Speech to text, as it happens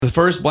The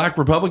first black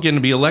Republican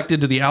to be elected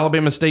to the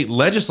Alabama state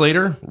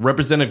legislature,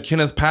 Representative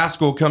Kenneth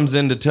Paschal, comes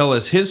in to tell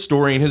us his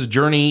story and his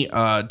journey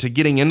to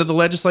getting into the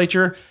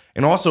legislature,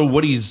 and also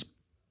what he's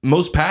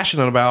most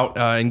passionate about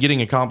and getting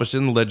accomplished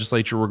in the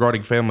legislature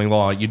regarding family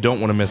law. You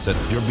don't want to miss it.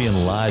 You're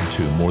being lied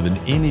to more than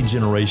any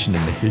generation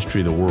in the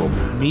history of the world.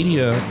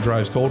 Media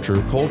drives culture.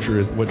 Culture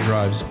is what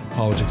drives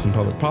politics and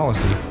public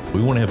policy.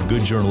 We want to have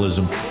good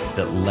journalism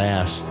that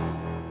lasts.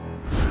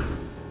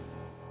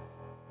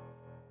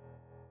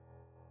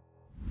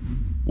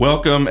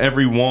 Welcome,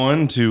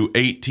 everyone, to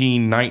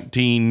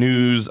 1819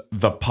 News,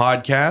 the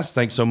podcast.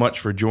 Thanks so much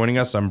for joining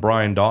us. I'm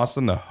Brian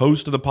Dawson, the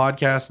host of the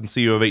podcast and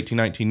CEO of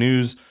 1819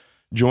 News,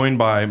 joined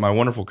by my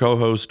wonderful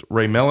co-host,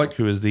 Ray Mellick,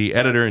 who is the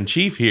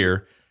editor-in-chief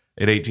here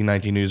at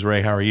 1819 News.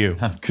 Ray, how are you?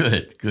 I'm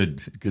good.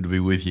 Good to be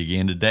with you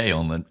again today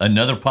on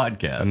another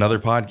podcast. Another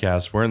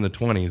podcast. We're in the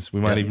 20s. We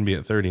might even be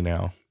at 30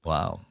 now.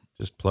 Wow.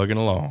 Just plugging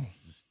along.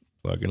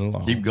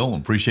 Keep going.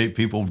 Appreciate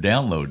people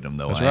downloading them,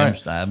 though.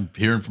 That's right. I'm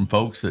hearing from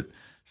folks that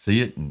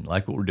see it and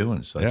like what we're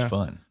doing, so it's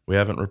fun. We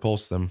haven't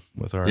repulsed them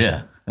with our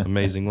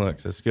amazing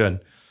looks. That's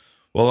good.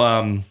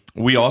 Well,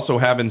 we also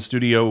have in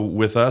studio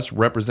with us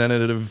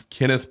Representative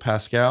Kenneth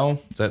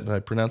Paschal. Did I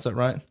pronounce that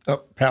right?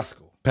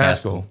 Paschal.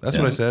 That's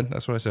what I said.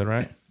 That's what I said,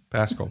 right?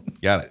 Paschal.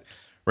 Got it.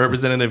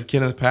 Representative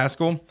Kenneth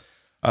Paschal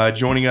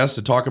joining us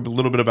to talk a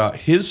little bit about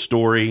his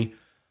story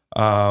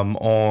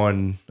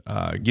on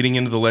getting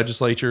into the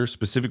legislature,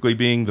 specifically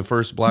being the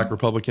first black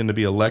Republican to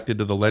be elected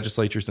to the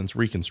legislature since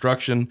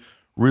Reconstruction.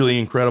 Really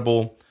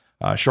incredible,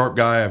 sharp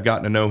guy. I've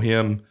gotten to know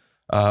him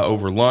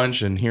over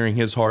lunch and hearing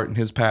his heart and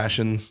his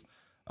passions,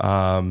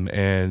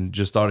 and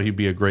just thought he'd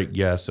be a great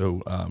guest.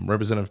 So,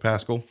 Representative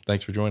Paschal,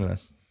 thanks for joining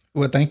us.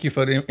 Well, thank you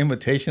for the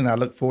invitation. I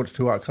look forward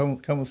to our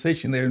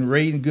conversation there. And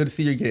Ray, good to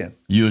see you again.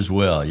 You as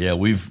well. Yeah,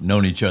 we've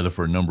known each other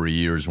for a number of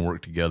years and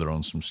worked together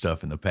on some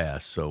stuff in the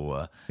past.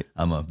 So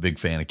I'm a big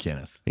fan of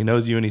Kenneth. He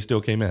knows you and he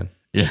still came in.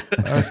 Yeah.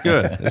 That's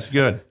good. That's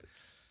good.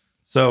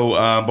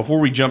 So before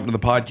we jump into the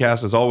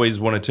podcast, as always,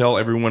 want to tell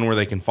everyone where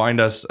they can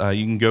find us.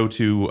 You can go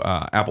to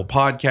Apple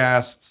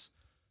Podcasts,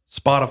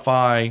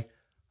 Spotify.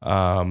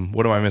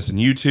 What am I missing?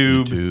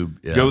 YouTube.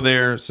 Yeah. Go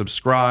there,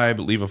 subscribe,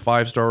 leave a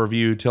 5-star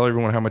review. Tell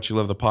everyone how much you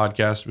love the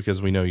podcast because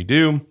we know you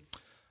do.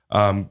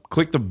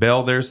 Click the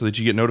bell there so that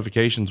you get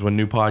notifications when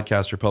new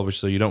podcasts are published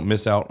so you don't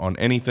miss out on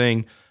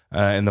anything.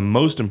 And the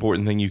most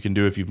important thing you can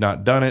do if you've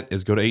not done it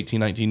is go to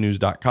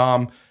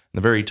 1819news.com. In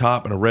the very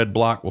top in a red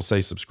block will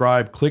say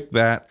subscribe. Click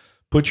that.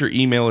 Put your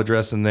email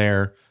address in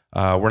there.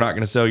 We're not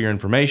going to sell your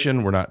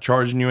information. We're not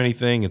charging you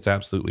anything. It's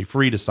absolutely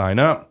free to sign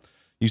up.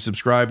 You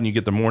subscribe and you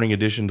get the morning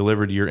edition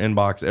delivered to your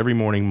inbox every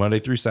morning, Monday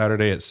through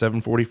Saturday at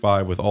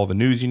 7:45 with all the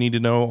news you need to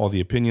know, all the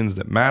opinions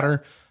that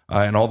matter,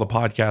 and all the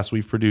podcasts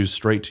we've produced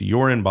straight to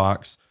your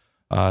inbox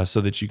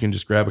so that you can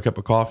just grab a cup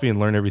of coffee and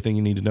learn everything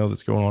you need to know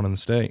that's going on in the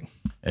state.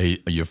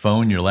 Hey, your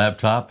phone, your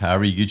laptop,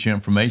 however you get your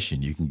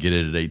information, you can get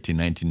it at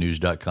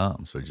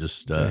 1819news.com. So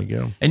just there you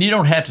go. And you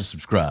don't have to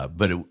subscribe,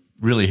 but it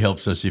really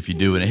helps us if you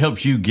do, and it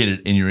helps you get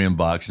it in your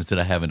inbox instead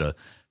of having to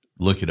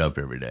look it up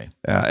every day.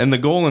 And the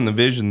goal and the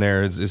vision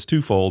there is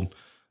twofold.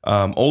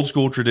 Old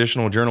school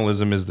traditional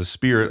journalism is the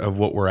spirit of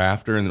what we're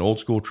after, and an old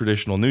school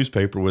traditional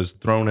newspaper was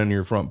thrown in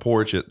your front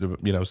porch at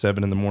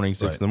 7 in the morning,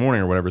 6 in the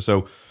morning, or whatever.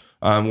 So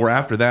we're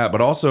after that,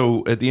 but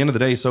also at the end of the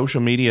day,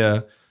 social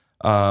media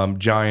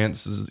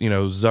giants,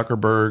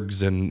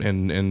 Zuckerbergs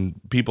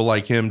and people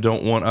like him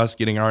don't want us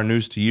getting our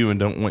news to you and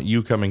don't want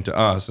you coming to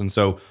us, and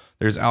so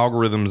there's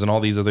algorithms and all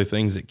these other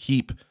things that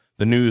keep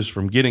the news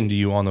from getting to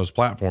you on those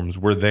platforms.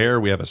 We're there.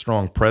 We have a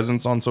strong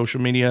presence on social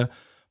media,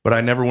 but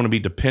I never want to be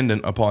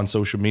dependent upon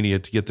social media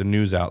to get the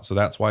news out. So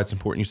that's why it's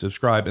important you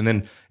subscribe. And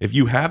then if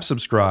you have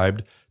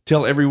subscribed,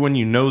 tell everyone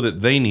you know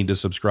that they need to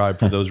subscribe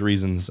for those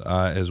reasons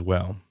as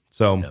well.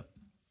 So,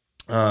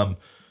 well,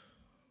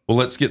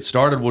 let's get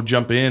started. We'll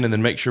jump in and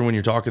then make sure when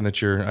you're talking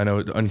that I know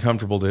it's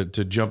uncomfortable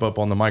to jump up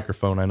on the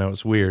microphone. I know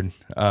it's weird.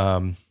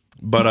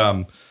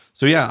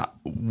 So yeah,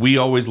 we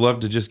always love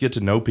to just get to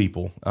know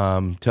people.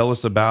 Tell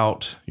us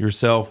about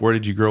yourself. Where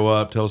did you grow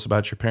up? Tell us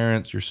about your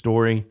parents, your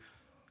story.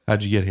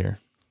 How'd you get here?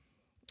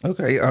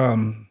 Okay. A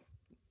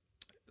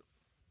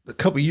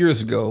couple of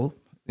years ago,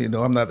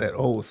 I'm not that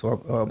old, so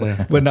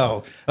but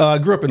no, I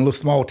grew up in a little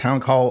small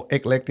town called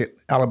Eclectic,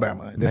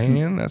 Alabama.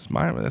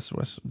 That's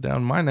what's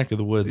down my neck of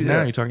the woods. Yeah.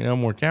 Now you're talking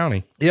Elmore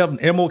County. Yeah,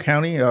 Elmore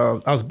County. I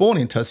was born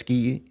in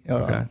Tuskegee,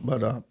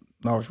 but I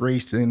was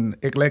raised in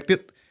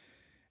Eclectic.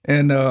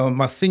 And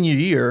my senior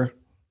year,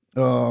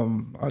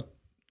 I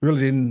really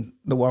didn't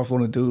know what I was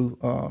going to do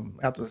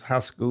after high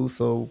school,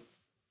 so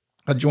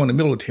I joined the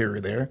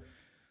military there.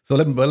 So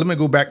let me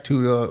go back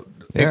to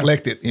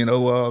Eclectic.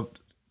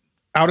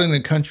 Out in the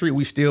country,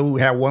 we still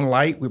have one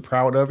light. We're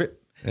proud of it.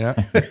 Yeah.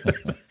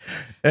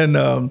 And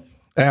I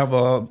have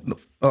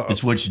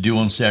it's what you do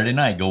on Saturday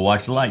night. Go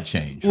watch the light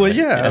change. Well,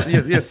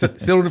 right?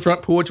 Sit on the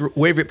front porch,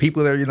 wave at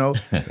people there.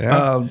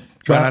 Yeah.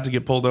 Try not to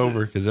get pulled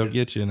over because they'll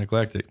get you in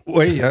Eclectic.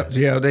 Well,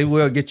 they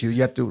will get you.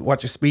 You have to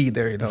watch your speed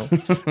there. But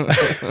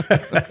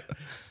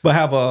I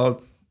have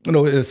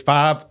It's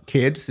 5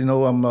 kids.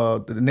 I'm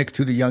the next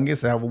to the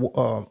youngest. I have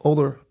an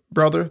older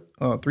brother,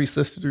 3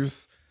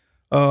 sisters,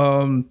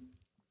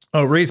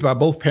 raised by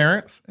both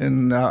parents.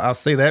 And I'll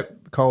say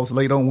that because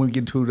later on when we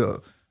get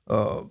to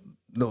the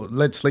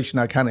legislation,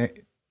 I kind of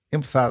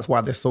emphasize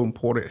why that's so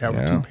important,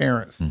 having 2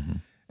 parents.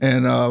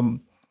 And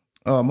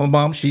my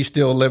mom, she's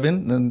still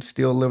living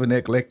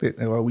neglected.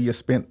 We just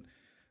spent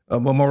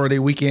Memorial Day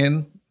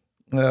weekend.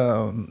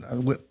 I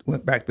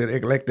went back to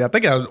neglected. I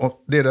think I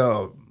did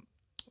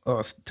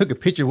took a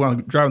picture when I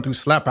was driving through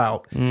Slap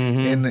Out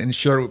and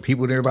shared it with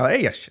people. And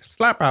everybody, hey,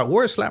 Slap Out,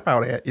 where's Slap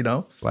Out at?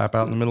 Slap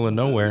Out in the middle of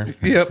nowhere.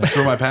 Yep. That's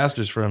where my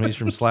pastor's from. He's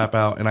from Slap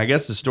Out. And I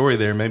guess the story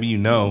there, maybe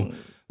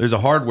there's a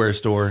hardware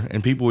store,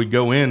 and people would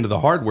go into the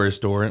hardware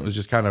store, and it was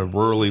just kind of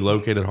rurally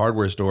located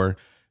hardware store.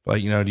 But,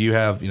 do you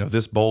have,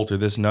 this bolt or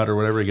this nut or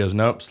whatever? He goes,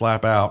 nope,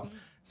 Slap Out.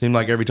 Seemed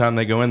like every time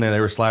they go in there, they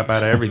were slap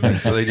out of everything.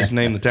 So they just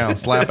named the town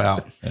Slap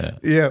Out.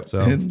 Yeah.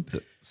 So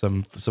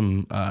some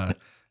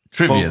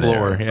Trivia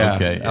folklore. there. Yeah.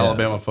 Okay,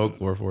 Alabama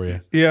folklore for you.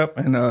 Yep.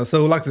 And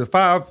so, like I said,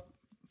 five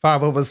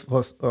of us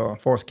was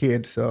for us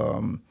kids.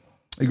 The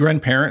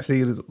grandparents,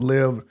 they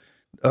lived,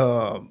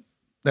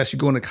 that's you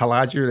going to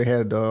college here. They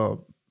had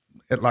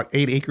like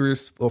 8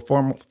 acres of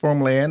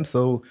farmland.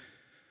 So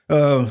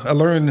I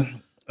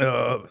learned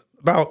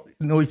about,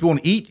 if you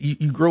want to eat,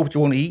 you grow what you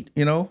want to eat,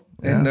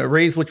 and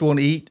raise what you want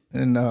to eat.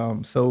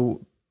 And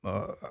so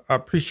I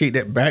appreciate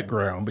that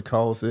background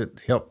because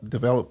it helped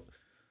develop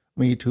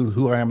me to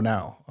who I am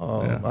now.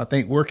 I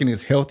think working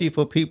is healthy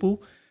for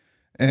people.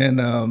 And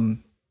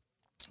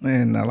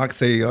like I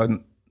say,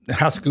 in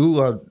high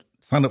school, I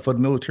signed up for the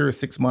military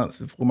 6 months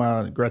before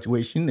my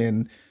graduation.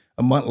 And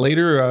a month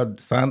later, I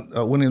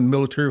went in the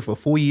military for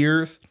 4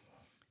 years.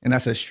 And I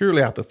said,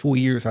 surely after 4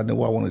 years, I know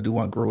what I want to do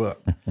when I grow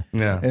up.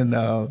 Yeah.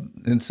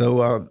 And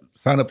so I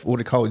signed up for what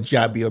they call a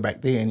GI Bill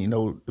back then.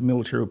 The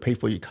military would pay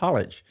for your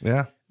college.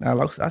 Yeah.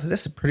 Now, I said,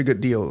 that's a pretty good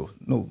deal.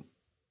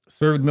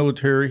 Serve in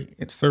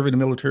the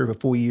military for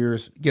 4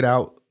 years, get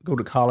out, go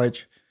to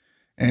college.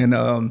 And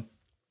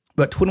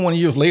but 21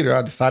 years later,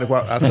 I decided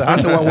I said,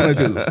 I know what I want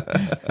to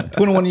do.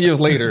 21 years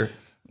later,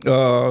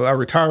 I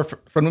retired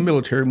from the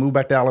military, moved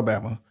back to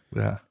Alabama.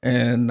 Yeah.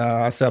 And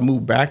I said I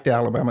moved back to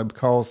Alabama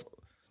because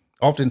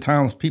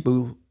oftentimes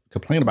people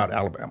complain about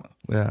Alabama.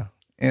 Yeah.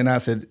 And I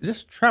said,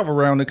 just travel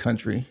around the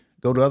country,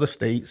 go to other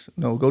states,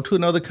 go to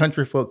another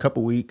country for a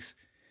couple weeks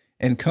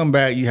and come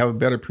back. You have a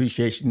better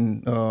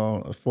appreciation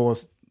for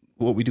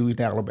what we do in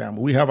Alabama.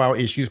 We have our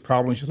issues,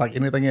 problems, just like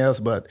anything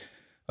else. But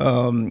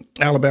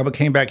Alabama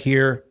came back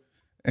here.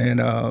 And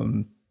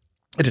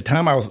at the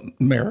time I was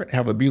married,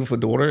 have a beautiful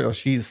daughter.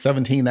 She's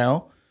 17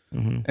 now.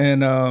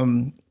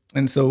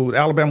 And so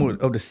Alabama,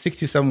 of the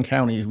 67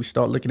 counties, we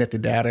start looking at the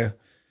data.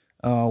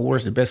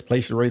 Where's the best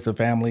place to raise a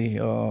family?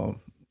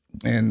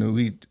 And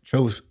we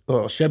chose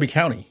Shelby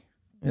County,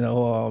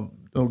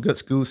 good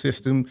school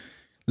system,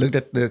 looked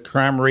at the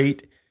crime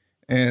rate,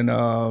 and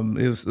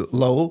it was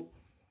low,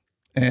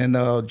 and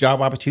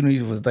job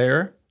opportunities was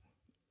there.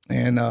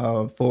 And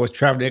for us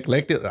travel to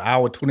elected, an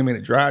hour,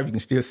 20-minute drive, you can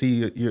still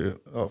see your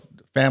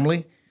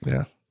family.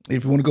 Yeah.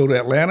 If you want to go to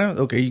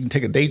Atlanta, okay, you can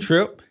take a day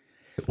trip.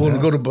 If you want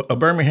to go to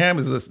Birmingham,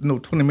 it's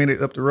 20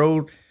 minutes up the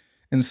road.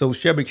 And so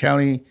Shelby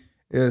County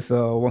is,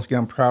 once again,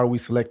 I'm proud we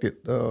selected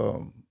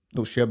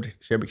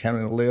Shelby County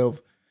to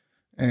live.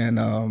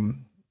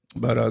 And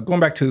but going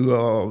back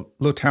to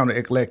little town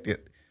that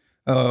elected,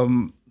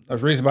 I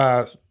was raised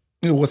by,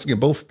 once again,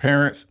 both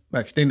parents,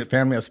 my extended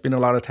family. I spent a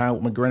lot of time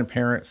with my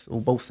grandparents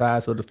on both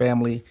sides of the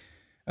family.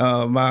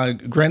 My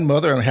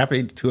grandmother, I'm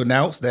happy to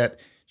announce that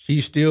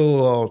she's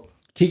still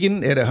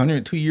kicking at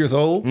 102 years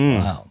old.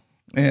 Wow.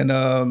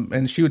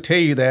 And she would tell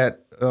you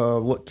that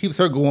what keeps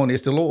her going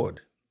is the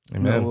Lord.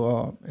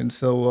 Amen. And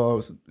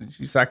so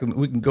she said, I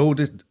can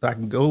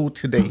go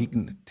today. He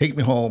can take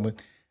me home,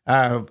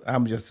 and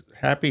I'm just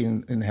happy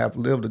and have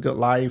lived a good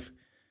life.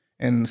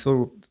 And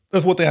so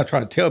that's one thing I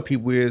try to tell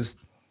people is,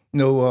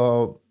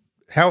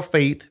 have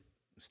faith,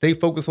 stay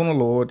focused on the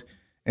Lord,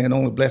 and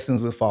only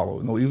blessings will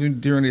follow. Even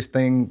during this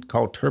thing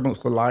called turbulence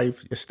for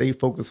life, just stay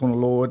focused on the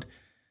Lord.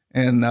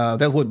 And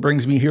that's what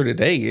brings me here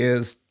today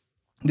is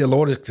the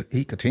Lord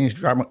He continues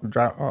to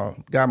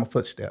guide my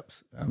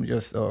footsteps. I'm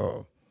just,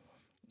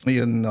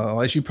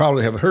 as you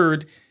probably have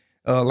heard,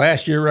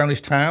 last year around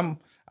this time,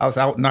 I was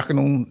out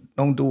knocking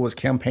on doors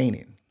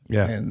campaigning.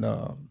 Yeah. And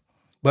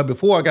but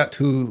before I got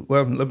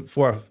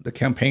before the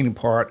campaigning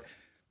part,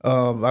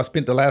 I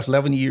spent the last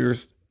 11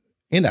 years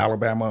in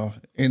Alabama,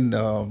 in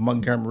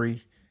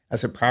Montgomery,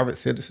 as a private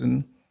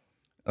citizen.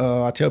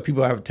 I tell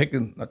people I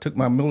took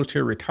my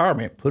military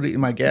retirement, put it in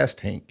my gas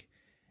tank,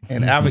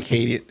 and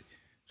advocated,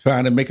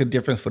 trying to make a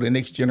difference for the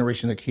next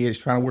generation of kids,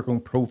 trying to work on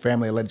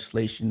pro-family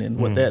legislation. And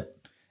what that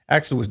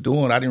actually was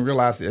doing, I didn't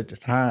realize it at the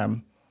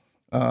time,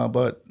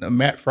 but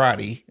Matt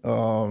Friday,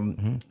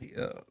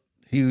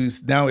 he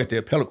was now at the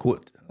appellate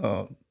court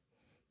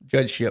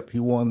judgeship. He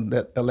won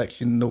that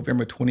election in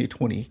November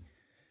 2020.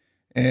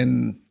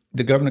 And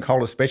the governor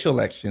called a special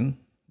election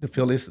to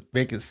fill his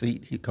vacant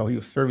seat. He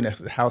was serving as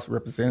the House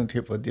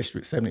representative for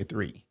District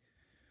 73.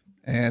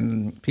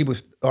 And people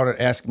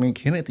started asking me,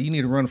 Kenneth, do you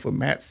need to run for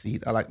Matt's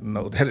seat? I like,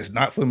 no, that is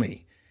not for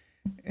me.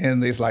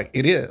 And it's like,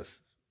 it is.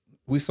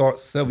 We saw it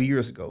several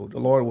years ago. The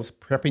Lord was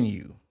prepping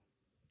you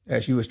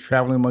as you was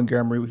traveling in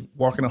Montgomery,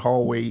 walking the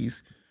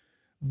hallways,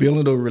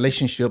 building those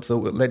relationships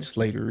with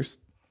legislators.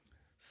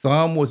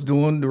 Some was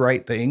doing the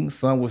right thing,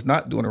 some was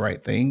not doing the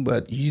right thing,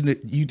 but you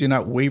did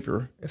not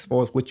waver as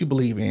far as what you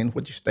believe in,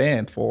 what you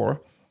stand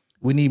for.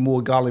 We need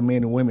more godly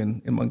men and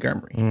women in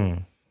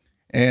Montgomery.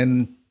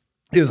 And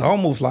it was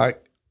almost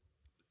like,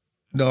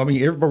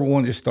 everybody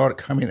wanted to start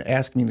coming and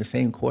asking me the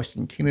same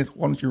question, Kenneth,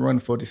 why don't you run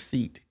for the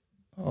seat?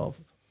 I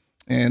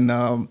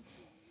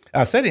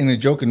said it in a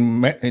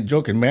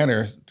joking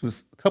manner to a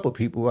couple of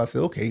people. I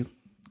said, okay,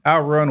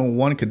 I'll run on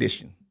one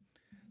condition.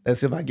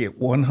 That's if I get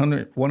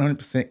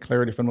 100%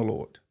 clarity from the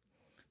Lord.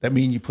 That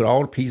means you put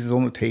all the pieces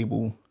on the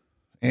table,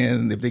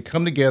 and if they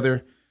come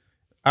together,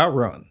 I'll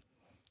run.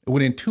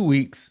 Within 2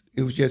 weeks,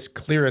 it was just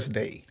clear as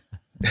day.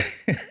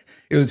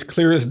 It was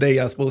clear as day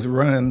I was supposed to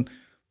run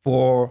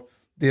for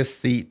this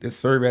seat to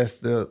serve as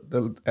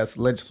the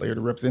legislator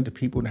to represent the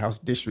people in House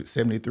District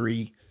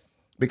 73,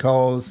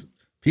 because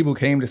people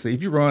came to say,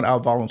 if you run, I'll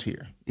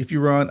volunteer. If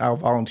you run, I'll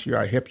volunteer.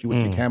 I'll help you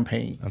with your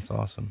campaign. That's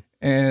awesome.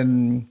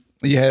 And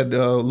you had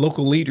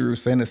local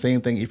leaders saying the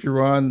same thing. If you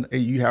run,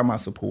 you have my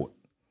support.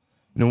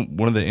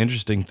 One of the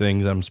interesting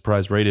things, I'm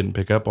surprised Ray didn't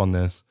pick up on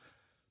this.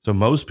 So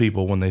most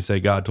people, when they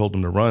say God told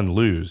them to run,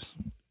 lose.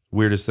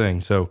 Weirdest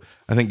thing. So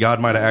I think God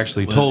might have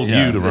actually told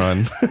you to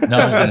run. No,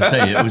 I was going to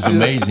say, it was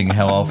amazing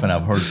how often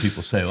I've heard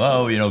people say,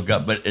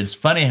 God, but it's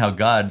funny how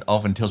God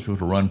often tells people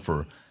to run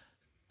for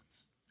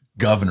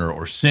governor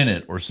or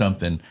Senate or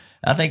something.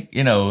 I think,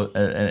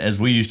 as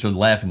we used to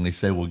laughingly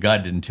say, well,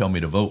 God didn't tell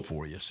me to vote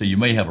for you, so you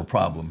may have a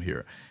problem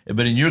here.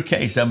 But in your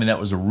case, that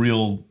was a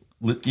real,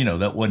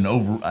 that wasn't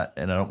over,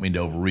 and I don't mean to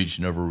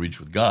overreach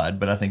with God,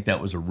 but I think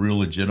that was a real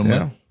legitimate,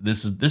 Yeah.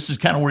 This is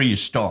kind of where you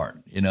start,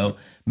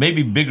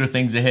 maybe bigger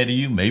things ahead of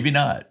you, maybe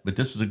not, but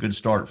this was a good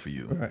start for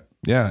you. Right.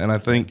 Yeah, and I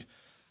think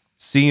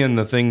seeing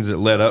the things that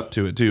led up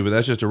to it too, but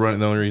that's just a run.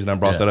 The only reason I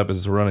brought that up is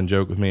it's a running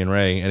joke with me and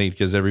Ray, and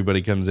because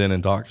everybody comes in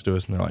and talks to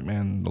us, and they're like,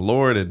 "Man, the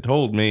Lord had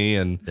told me,"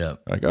 and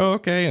like, "Oh,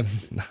 okay," and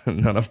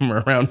none of them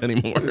are around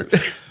anymore.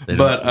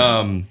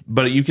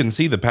 But you can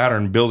see the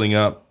pattern building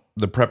up,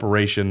 the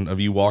preparation of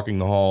you walking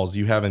the halls,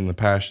 you having the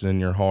passion in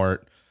your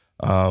heart,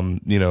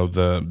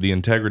 the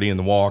integrity in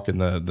the walk,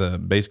 and the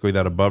basically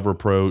that above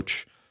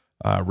reproach.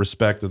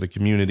 Respect of the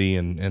community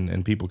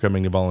and people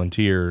coming to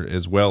volunteer,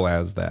 as well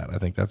as that. I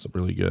think that's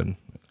really good.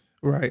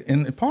 Right.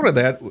 And part of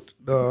that,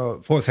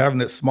 for us having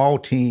that small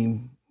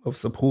team of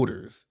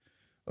supporters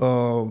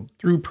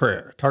through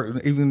prayer,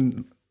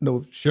 even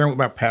sharing with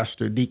my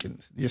pastor,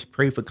 deacons, just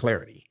pray for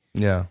clarity.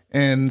 Yeah.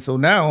 And so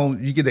now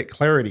you get that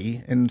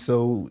clarity. And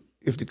so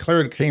if the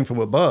clarity came from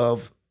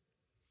above,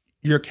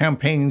 your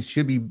campaign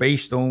should be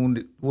based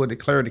on where the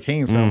clarity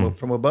came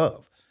from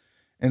above.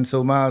 And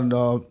so my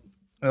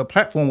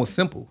platform was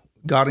simple: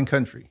 God and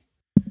country.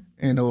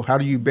 How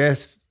do you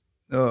best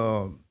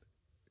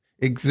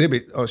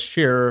exhibit or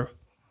share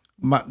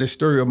the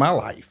story of my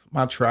life,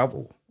 my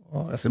travel?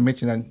 As I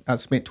mentioned, I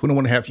spent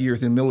 21 and a half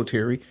years in the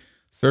military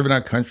serving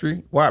our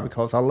country. Why?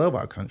 Because I love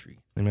our country.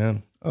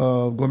 Amen.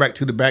 Going back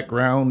to the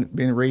background,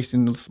 being raised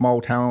in a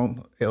small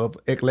town of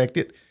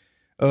Elected,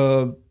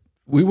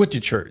 we went to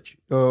church.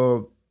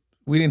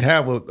 We didn't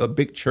have a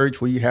big church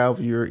where you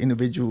have your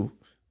individual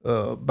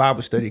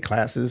Bible study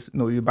classes.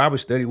 Your Bible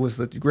study was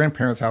at your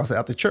grandparents' house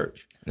after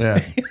church. Yeah.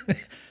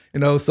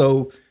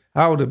 So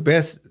how to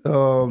best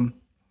honor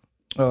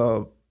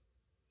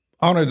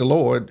the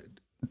Lord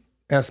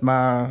as in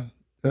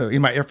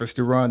my efforts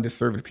to run to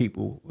serve the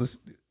people was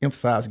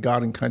emphasize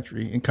God and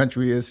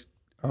country is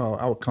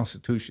our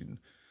Constitution.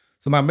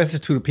 So my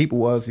message to the people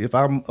was, if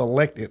I'm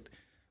elected,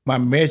 my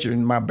measure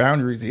and my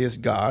boundaries is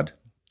God,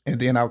 and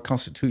then our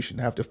Constitution.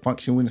 I have to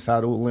function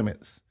inside those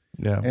limits.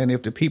 Yeah. And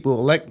if the people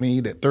elect me,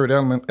 that third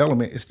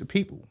element is the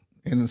people.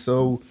 And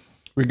so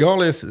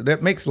regardless,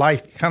 that makes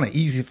life kind of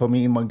easy for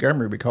me in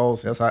Montgomery,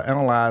 because as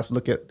I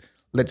look at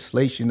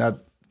legislation, I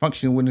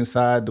function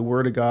inside the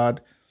Word of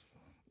God,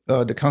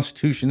 the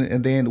Constitution,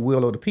 and then the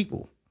will of the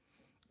people.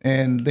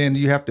 And then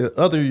you have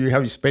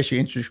your special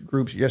interest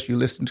groups. Yes, you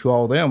listen to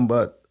all of them,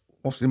 but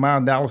mostly my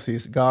analysis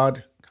is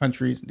God,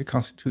 country, the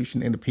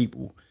Constitution, and the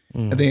people.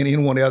 And then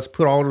anyone else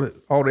put all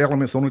the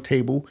elements on the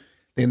table.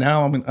 Then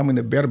now I'm in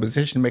a better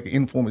position to make an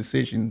informed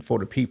decision for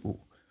the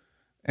people.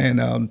 And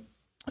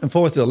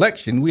for the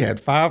election, we had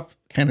 5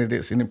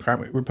 candidates in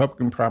the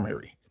Republican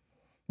primary.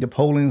 The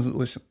polling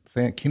was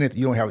saying, Kenneth,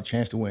 you don't have a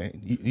chance to win.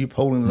 You're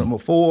polling number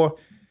 4.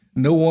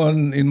 No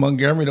one in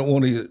Montgomery don't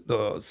want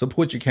to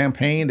support your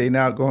campaign. They're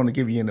not going to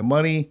give you any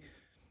money.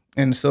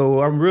 And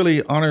so I'm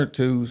really honored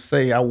to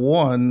say I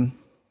won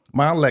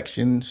my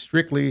election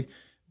strictly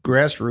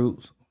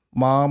grassroots,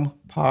 mom,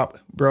 pop,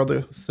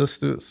 brother,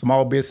 sister,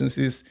 small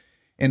businesses,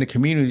 and the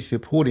community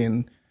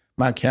supporting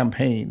my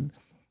campaign.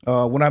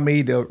 When I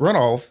made the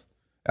runoff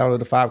out of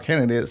the 5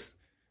 candidates,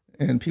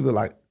 and people were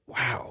like,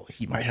 wow,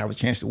 he might have a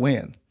chance to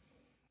win.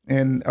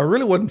 And I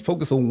really wasn't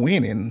focused on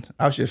winning.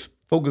 I was just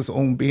focused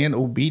on being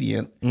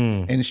obedient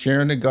and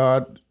sharing the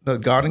God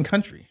and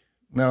country.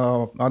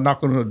 Now, I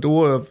knock on the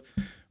door of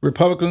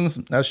Republicans.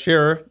 I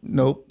share,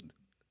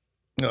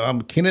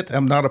 I'm Kenneth.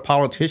 I'm not a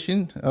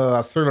politician.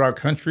 I serve our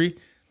country.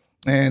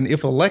 And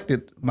if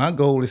elected, my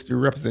goal is to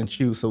represent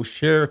you. So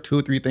share 2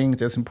 or 3 things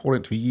that's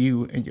important to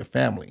you and your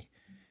family.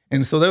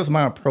 And so that was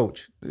my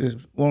approach. I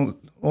want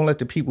to let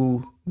the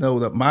people know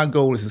that my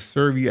goal is to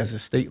serve you as a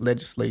state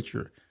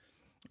legislature.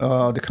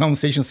 The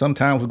conversation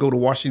sometimes will go to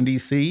Washington,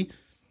 D.C.,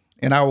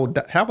 and I will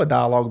have a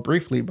dialogue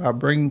briefly by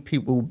bringing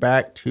people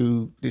back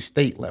to the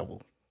state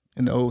level.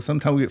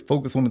 Sometimes we get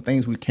focused on the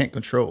things we can't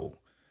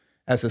control.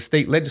 As a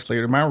state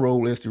legislator, my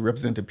role is to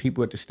represent the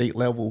people at the state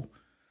level.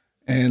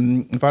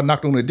 And if I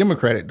knocked on a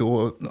Democratic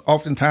door,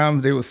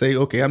 oftentimes they would say,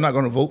 okay, I'm not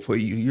going to vote for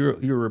you.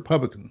 You're a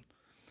Republican.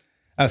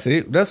 I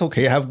say, that's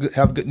okay. I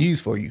have good news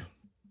for you.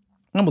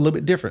 I'm a little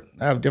bit different.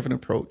 I have a different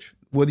approach.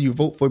 Whether you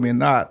vote for me or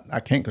not, I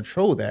can't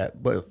control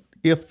that. But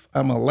if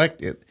I'm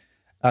elected,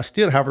 I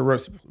still have a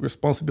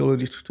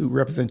responsibility to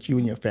represent you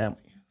and your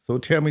family. So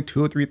tell me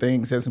 2 or 3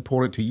 things that's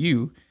important to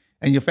you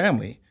and your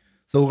family.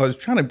 So I was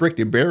trying to break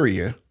the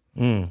barrier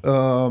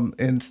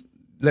and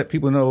let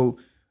people know,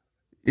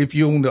 if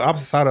you're on the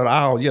opposite side of the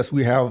aisle, yes,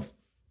 we have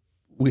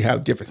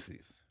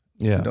differences.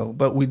 Yeah.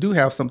 But we do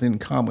have something in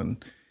common.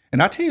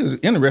 And I tell you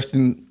the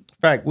interesting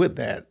fact with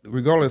that,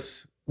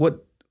 regardless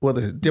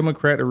whether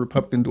Democrat or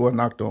Republican door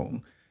knocked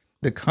on,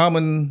 the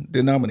common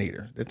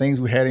denominator, the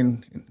things we had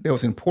that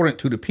was important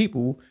to the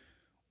people,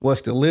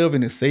 was to live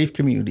in a safe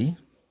community,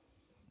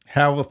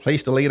 have a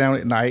place to lay down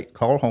at night,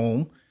 call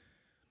home.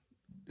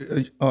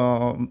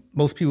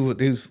 Most people,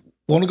 they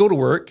want to go to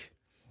work.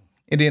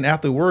 And then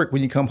after work,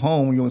 when you come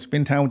home, you want to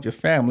spend time with your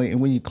family. And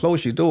when you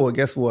close your door,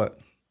 guess what?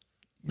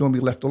 You're going to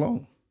be left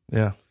alone.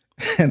 Yeah.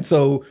 And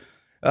so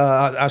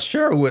I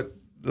share with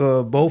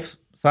both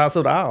sides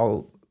of the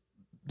aisle,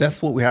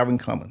 that's what we have in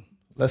common.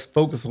 Let's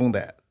focus on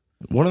that.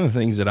 One of the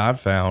things that I've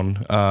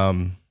found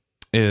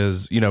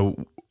is,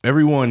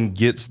 everyone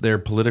gets their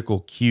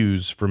political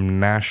cues from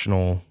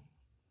national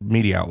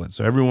media outlets.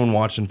 So everyone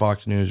watching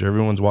Fox News, or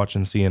everyone's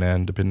watching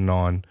CNN, depending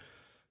on.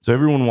 So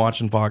everyone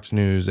watching Fox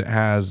News, it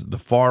has the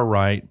far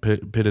right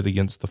pitted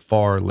against the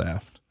far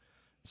left.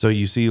 So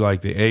you see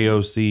like the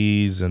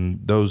AOCs and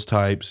those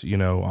types,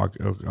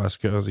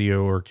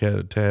 Ocasio or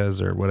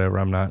Cortez or whatever.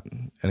 I'm not.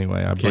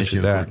 Anyway, I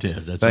butchered that.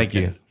 Cortez, that's Thank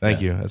okay. you.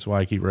 Thank you. That's why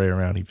I keep Ray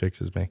around. He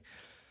fixes me.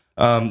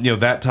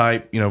 That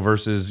type,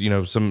 versus,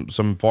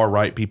 some far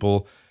right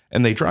people,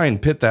 and they try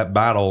and pit that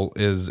battle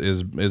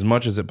as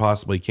much as it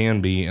possibly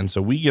can be. And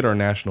so we get our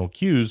national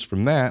cues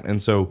from that.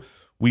 And so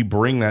we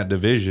bring that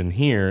division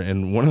here.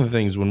 And one of the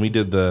things when we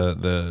did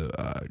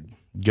the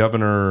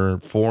governor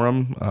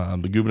forum,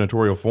 the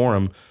gubernatorial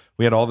forum,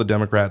 we had all the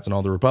Democrats and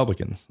all the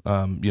Republicans,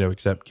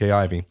 except Kay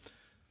Ivey.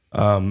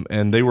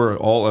 And they were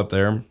all up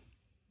there.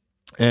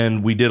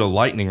 And we did a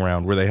lightning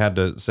round where they had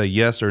to say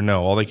yes or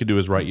no. All they could do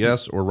is write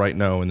yes or write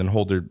no, and then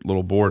hold their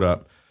little board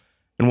up.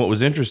 And what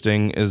was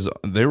interesting is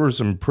there were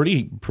some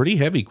pretty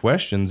heavy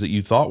questions that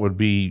you thought would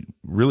be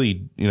really,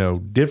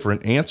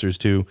 different answers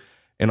to.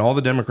 And all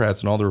the Democrats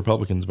and all the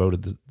Republicans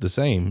voted the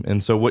same.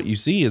 And so what you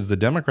see is the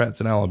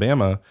Democrats in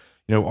Alabama,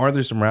 are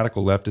there some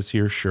radical leftists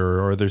here?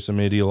 Sure. Are there some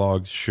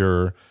ideologues?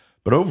 Sure.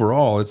 But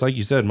overall, it's like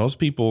you said, most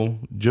people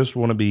just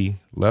want to be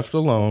left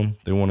alone.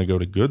 They want to go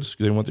to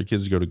they want their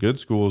kids to go to good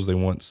schools. They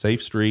want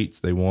safe streets.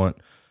 They want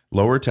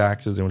lower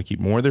taxes. They want to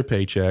keep more of their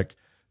paycheck.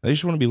 They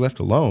just want to be left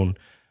alone.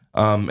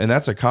 And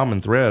that's a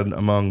common thread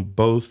among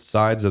both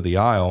sides of the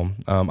aisle.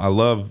 I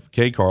love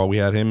K. Carl. We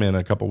had him in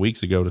a couple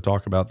weeks ago to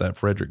talk about that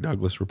Frederick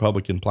Douglass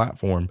Republican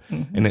platform.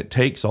 Mm-hmm. And it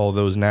takes all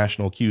those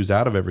national cues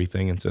out of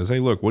everything and says, hey,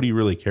 look, what do you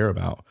really care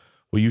about?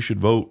 Well, you should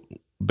vote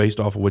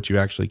based off of what you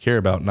actually care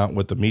about, not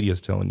what the media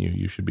is telling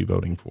you should be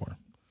voting for.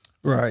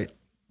 Right.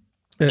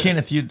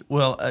 Kenneth,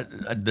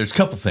 there's a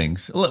couple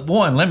things.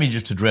 One, let me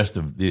just address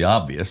the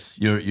obvious.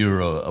 You're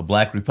a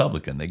black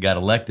Republican that got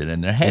elected,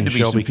 and there had in to be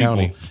Shelby some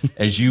County. people,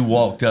 as you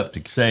walked up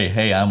to say,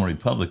 hey, I'm a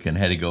Republican,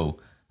 had to go,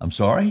 I'm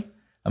sorry?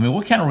 I mean,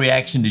 what kind of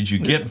reaction did you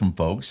get from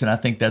folks? And I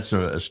think that's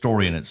a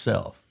story in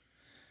itself.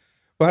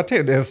 Well, I tell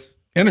you, that's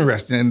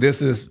interesting, and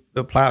this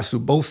applies to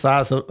both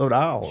sides of the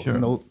aisle.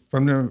 Sure.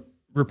 From the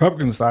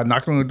Republican side,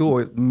 knocking on the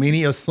door,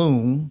 many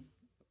assume,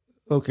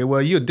 okay,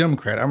 well, you're a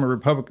Democrat, I'm a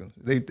Republican.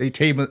 They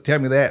tell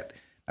me that.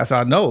 I said,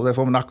 I know, that's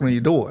why I'm knocking on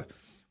your door.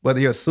 But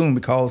they assume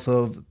because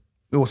of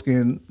your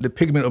skin, the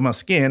pigment of my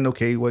skin,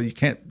 okay, well, you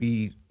can't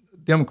be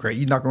Democrat.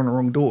 You're knocking on the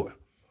wrong door.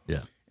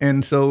 Yeah.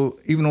 And so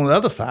even on the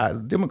other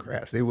side,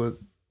 Democrats,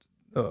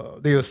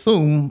 they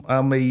assume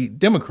I'm a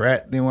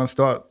Democrat. They want to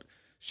start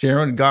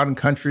sharing God and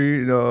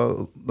country,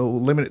 low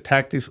limited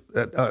taxes,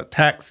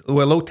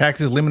 low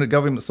taxes, limited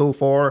government so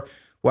far.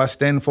 What I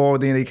stand for,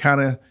 then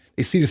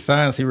they see the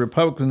sign and say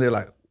Republican. They're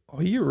like,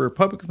 "Oh, you're a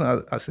Republican?"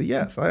 I say,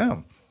 "Yes, I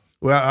am."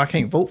 Well, I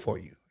can't vote for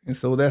you, and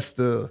so that's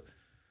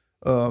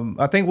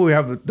I think what we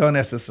have done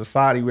as a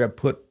society, we have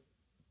put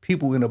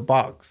people in a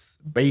box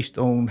based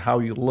on how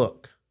you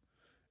look,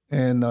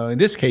 And in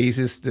this case,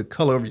 it's the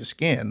color of your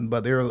skin.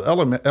 But there are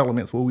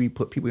elements where we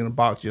put people in a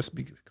box just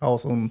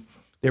because on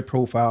their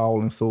profile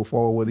and so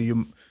forth. Whether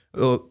you're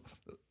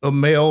a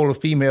male or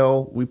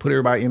female, we put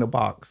everybody in a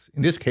box.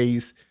 In this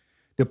case,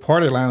 the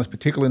party lines,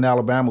 particularly in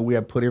Alabama, we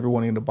have put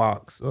everyone in the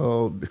box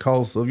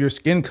because of your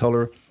skin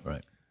color.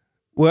 Right.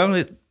 Well,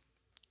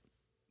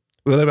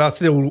 I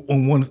said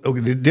on one,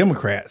 the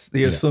Democrats,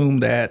 they assume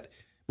that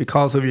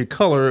because of your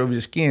color of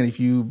your skin, if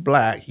you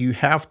black,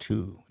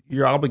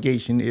 your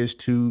obligation is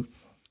to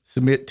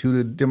submit to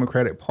the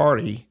Democratic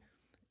Party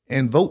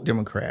and vote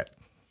Democrat.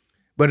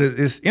 But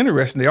it's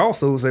interesting. They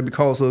also say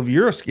because of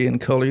your skin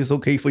color, it's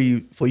okay for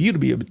you to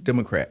be a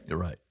Democrat. You're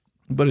right.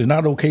 But it's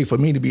not okay for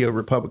me to be a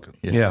Republican.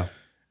 Yeah.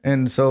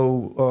 And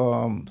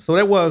so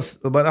that was,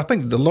 but I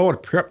think the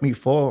Lord prepped me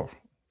to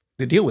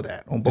deal with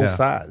that on both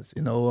sides,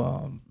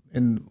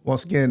 and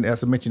once again,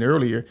 as I mentioned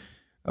earlier,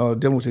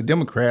 dealing with the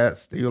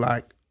Democrats, they're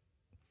like,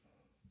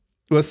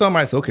 well, some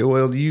might say, okay,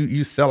 well,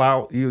 you sell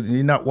out, you're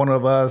not one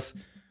of us,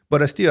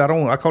 but I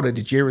call it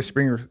the Jerry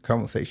Springer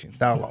conversation,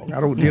 dialogue. I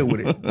don't deal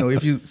with it.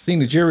 If you've seen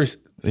the Jerry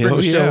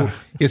Springer show,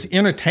 it's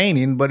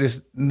entertaining, but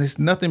it's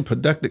nothing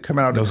productive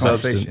coming out of the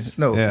conversation. Substance.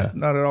 No,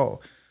 not at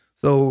all.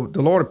 So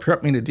the Lord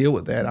prepped me to deal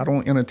with that. I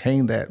don't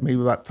entertain that. Maybe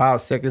about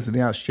 5 seconds, and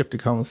then I shift the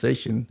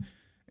conversation.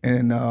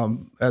 And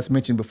as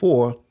mentioned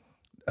before,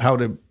 how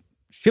to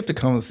shift the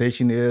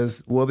conversation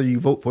is whether you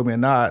vote for me or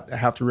not, I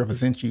have to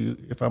represent you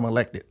if I'm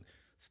elected.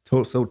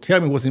 So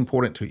tell me what's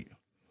important to you.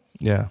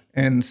 Yeah.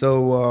 And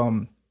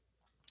so,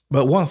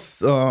 but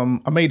once I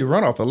made the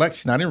runoff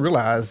election, I didn't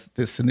realize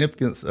the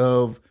significance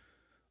of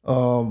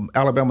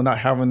Alabama not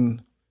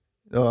having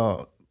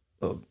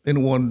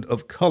anyone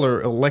of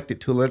color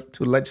elected to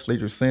the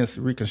legislature since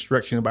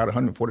Reconstruction, about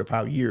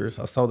 145 years.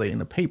 I saw that in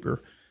the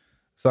paper.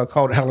 So I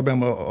called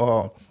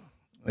Alabama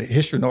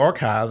History and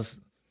Archives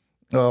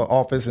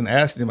office and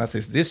asked them, I said,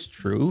 is this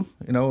true?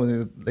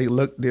 They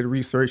did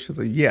research, and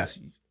said, yes.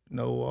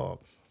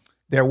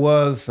 There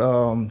was,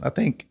 I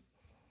think,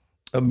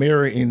 a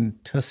mayor in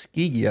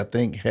Tuskegee, I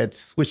think, had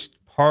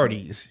switched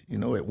parties,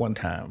 at one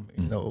time,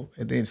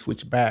 and then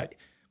switched back.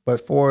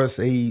 But for us,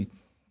 a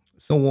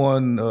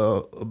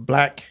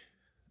black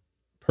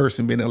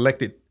person being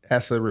elected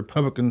as a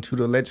Republican to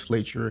the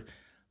legislature,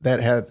 that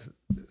has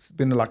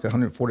been like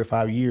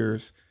 145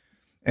 years.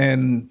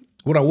 And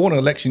when I won an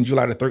election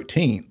July the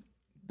 13th,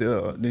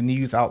 the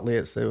news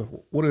outlet said,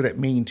 what did that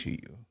mean to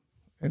you?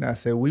 And I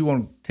said, we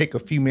want to take a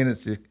few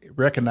minutes to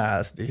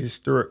recognize the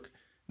historic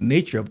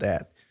nature of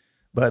that,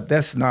 but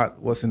that's not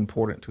what's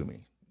important to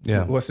me.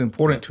 Yeah. What's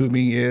important to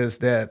me is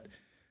that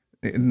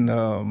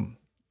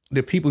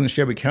the people in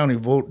Shelby County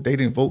they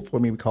didn't vote for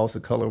me because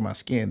of the color of my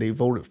skin. They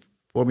voted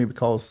for me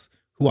because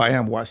who I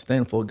am, what I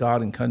stand for,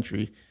 God and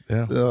country.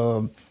 Yeah.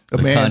 The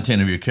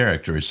content of your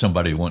character, as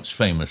somebody once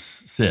famous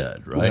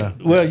said, right? Yeah.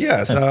 Well,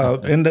 yes.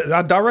 And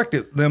I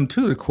directed them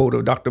to the quote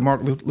of Dr.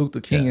 Martin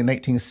Luther King in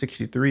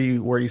 1963,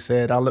 where he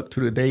said, I look to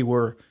the day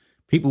where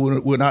people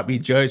will not be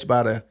judged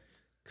by the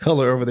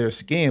color of their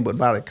skin, but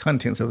by the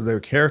contents of their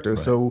character. Right.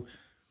 So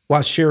what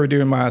I shared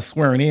during my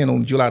swearing in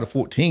on July the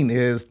 14th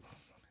is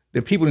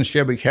the people in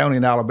Shelby County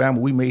in Alabama,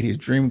 we made his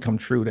dream come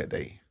true that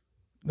day.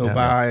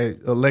 By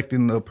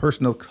electing a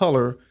person of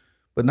color,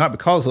 but not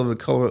because of the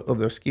color of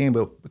their skin,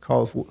 but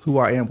because who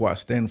I am, what I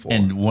stand for.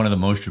 And one of the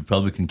most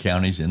Republican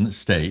counties in the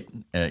state,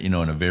 in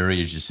a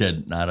very, as you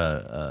said, not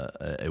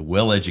a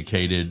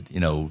well-educated,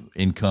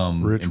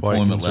 income, rich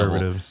employment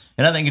level.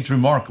 And I think it's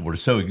remarkable.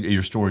 So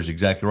your story is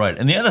exactly right.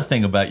 And the other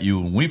thing about you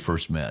when we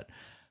first met,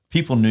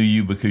 people knew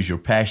you because you're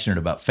passionate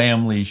about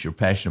families, you're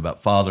passionate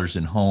about fathers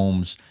and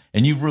homes,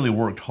 and you've really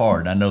worked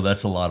hard. I know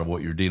that's a lot of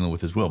what you're dealing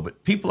with as well.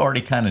 But people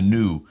already kind of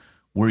knew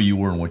where you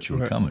were and what you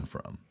were coming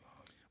from.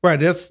 Right.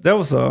 That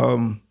was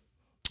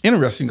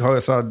interesting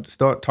because I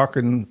started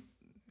talking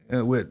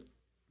with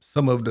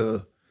some of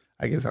the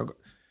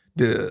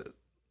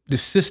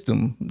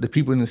system, the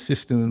people in the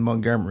system in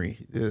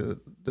Montgomery.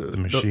 The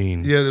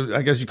machine.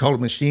 I guess you call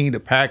it machine, the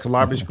PACs,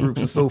 lobbyist groups,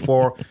 and so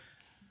forth.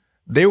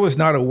 They was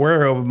not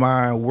aware of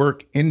my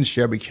work in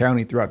Shelby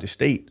County throughout the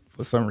state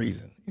for some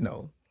reason,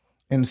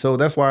 And so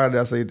that's why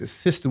I say the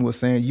system was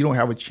saying you don't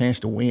have a chance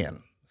to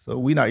win. So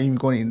we're not even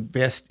going to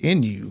invest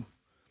in you.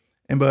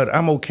 But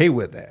I'm okay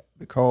with that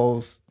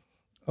because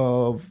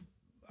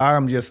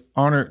I'm just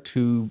honored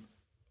to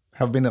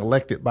have been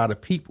elected by the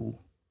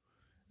people.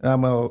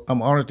 I'm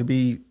honored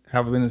to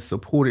have been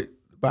supported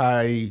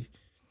by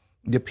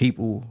the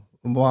people,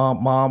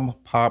 mom,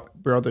 pop,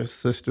 brother,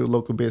 sister,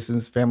 local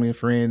business, family and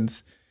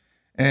friends.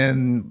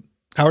 And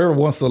however,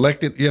 once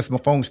elected, yes, my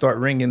phone started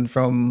ringing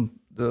from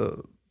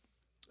the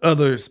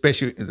other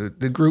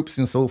the groups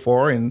and so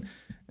forth. And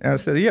I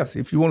said, yes,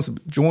 if you want to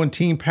join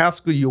Team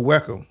Paschal, you're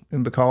welcome.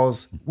 And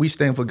because we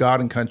stand for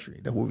God and country,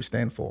 that's what we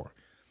stand for.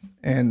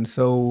 And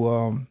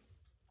so,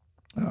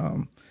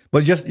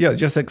 but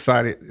just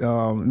excited.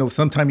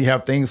 Sometimes you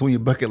have things on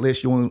your bucket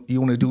list you want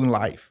to do in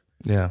life.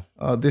 Yeah.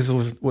 This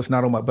was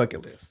not on my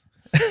bucket list.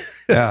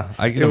 Yeah,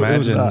 I can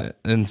imagine.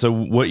 And so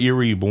what year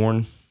were you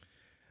born?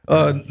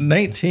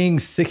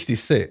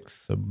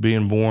 1966. So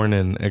being born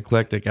in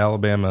Eclectic,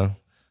 Alabama,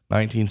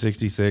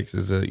 1966,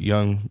 as a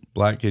young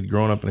black kid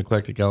growing up in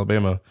Eclectic,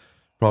 Alabama,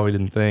 probably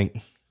didn't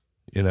think,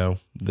 that One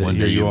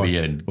here day you you'll are. be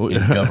in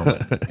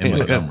government in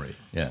Montgomery.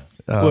 Yeah.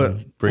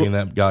 Bringing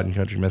that God and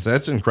country message.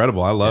 That's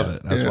incredible. I love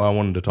it. That's Yeah. why I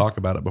wanted to talk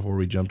about it before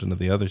we jumped into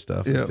the other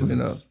stuff. Yeah,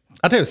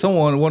 I tell you,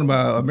 one of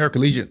my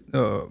American Legion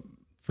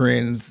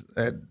friends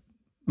had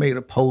made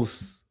a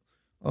post,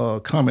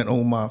 comment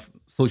on my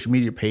social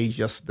media page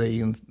yesterday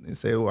and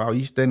said, "Wow,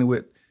 you standing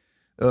with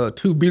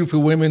two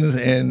beautiful women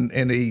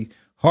and a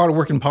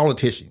hardworking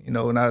politician." And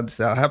I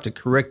said, "I have to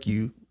correct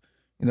you.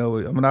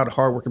 I'm not a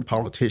hardworking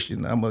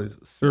politician. I'm a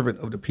servant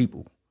of the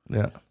people."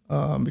 Yeah.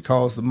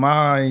 Because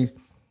my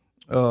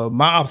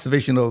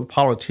observation of a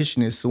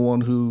politician is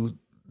someone who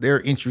their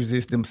interest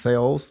is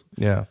themselves.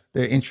 Yeah.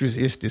 Their interest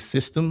is the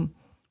system.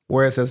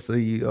 Whereas as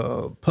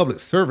a public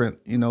servant,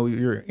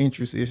 your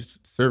interest is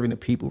serving the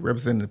people,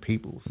 representing the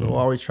people. So I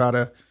always try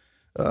to,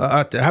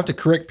 I have to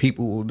correct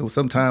people.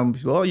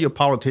 Sometimes, you're a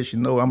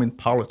politician. No, I'm in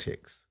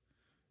politics.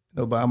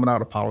 But I'm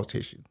not a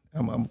politician.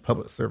 I'm a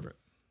public servant.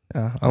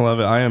 Yeah, I love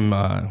it. I am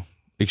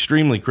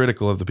extremely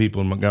critical of the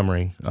people in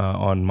Montgomery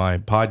on my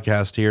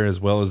podcast here, as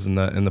well as in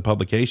the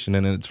publication,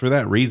 and it's for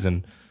that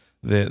reason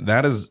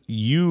that is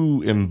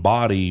you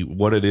embody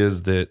what it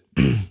is that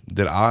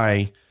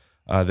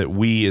that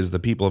we as the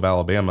people of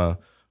Alabama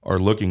are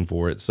looking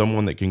for. It's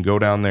someone that can go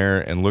down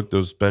there and look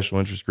those special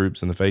interest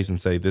groups in the face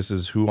and say, "This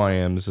is who I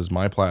am. This is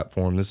my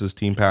platform. This is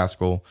Team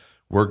Paschal.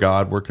 We're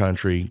God. We're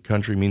country.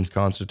 Country means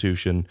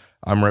Constitution.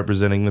 I'm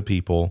representing the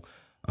people."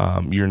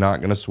 You're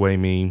not going to sway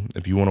me.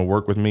 If you want to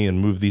work with me and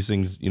move these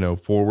things,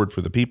 forward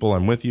for the people,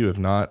 I'm with you. If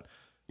not,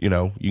 you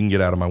can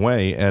get out of my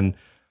way. And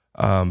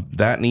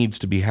that needs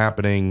to be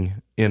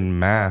happening in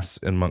mass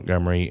in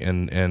Montgomery.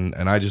 And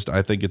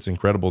I think it's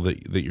incredible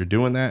that you're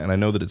doing that. And I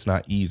know that it's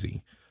not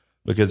easy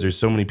because there's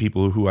so many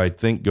people who I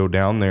think go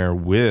down there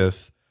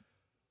with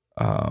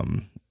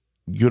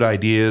good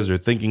ideas or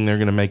thinking they're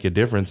going to make a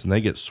difference, and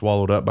they get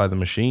swallowed up by the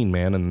machine,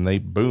 man, and they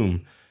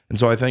boom. And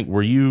so I think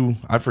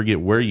I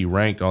forget where you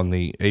ranked on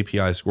the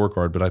API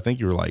scorecard, but I think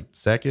you were like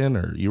second,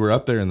 or you were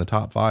up there in the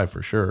top 5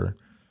 for sure.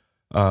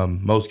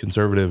 Most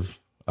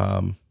conservative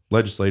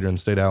legislator in the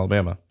state of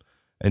Alabama.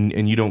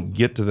 And you don't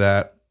get to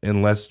that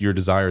unless your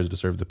desire is to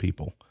serve the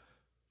people.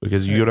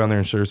 Because you go down there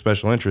and serve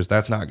special interests,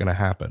 that's not going to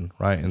happen,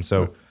 right? And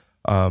so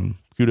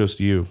kudos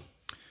to you.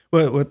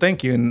 Well,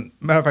 thank you. And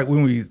matter of fact,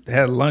 when we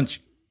had lunch,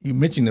 you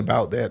mentioned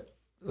about that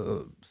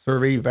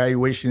survey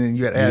evaluation, and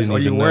you had asked, "Are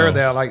you aware of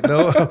that?" Like,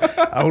 no,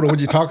 I don't know what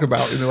you're talking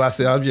about. I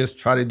said, I'll just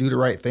try to do the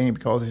right thing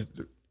because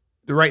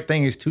the right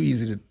thing is too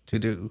easy to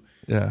do.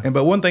 Yeah.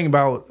 But one thing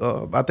about,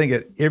 I think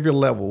at every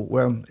level,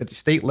 well, at the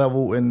state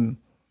level and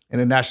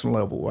the national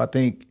level, I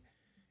think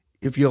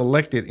if you're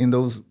elected in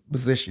those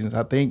positions,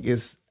 I think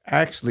it's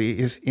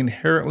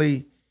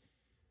inherently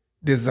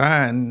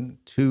designed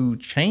to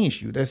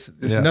change you. There's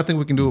nothing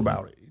we can do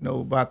about it.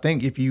 But I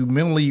think if you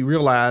mentally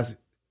realize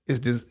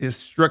it's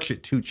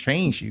structured to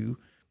change you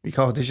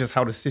because that's just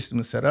how the system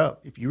is set up.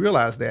 If you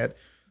realize that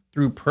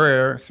through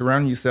prayer,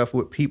 surrounding yourself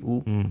with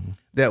people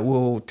that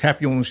will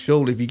tap you on the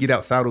shoulder if you get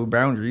outside those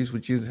boundaries,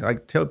 which is, I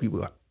tell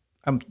people,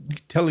 I'm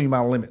telling you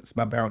my limits,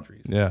 my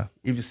boundaries. Yeah.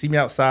 If you see me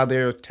outside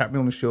there, tap me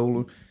on the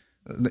shoulder,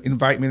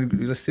 invite me to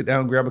let's sit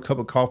down and grab a cup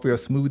of coffee or a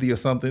smoothie or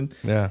something.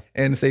 Yeah.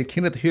 And say,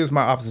 "Kenneth, here's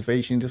my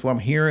observation. This is what I'm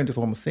hearing. This is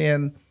what I'm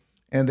saying."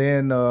 And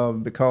then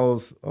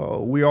because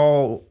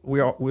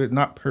we're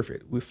not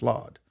perfect, we're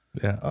flawed.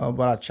 Yeah.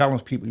 But I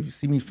challenge people, if you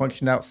see me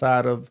function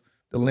outside of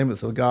the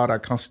limits of God, our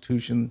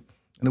Constitution,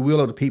 and the will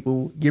of the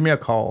people, give me a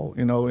call,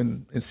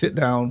 and sit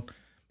down,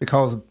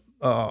 because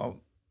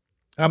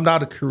I'm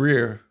not a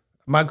career.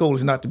 My goal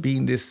is not to be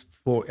in this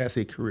as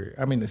a career.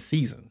 I'm in a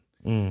season.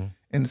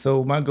 And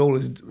so my goal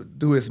is to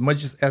do as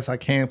much as I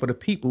can for the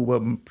people,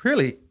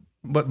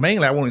 but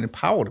mainly I want to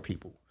empower the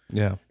people.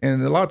 Yeah.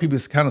 And a lot of people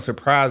is kind of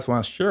surprised when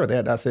I share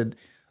that. I said,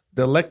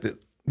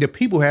 the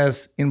people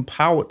has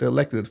empowered the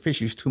elected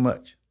officials too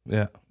much.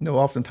 Yeah.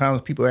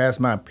 Oftentimes people ask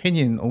my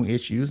opinion on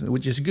issues,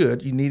 which is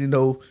good. You need to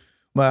know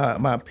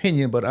my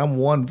opinion, but I'm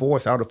one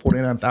voice out of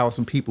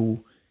 49,000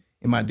 people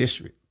in my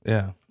district.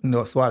 Yeah.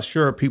 So I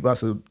assure people, I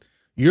said,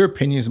 your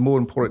opinion is more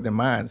important than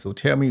mine. So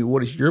tell me,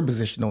 what is your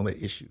position on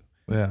that issue?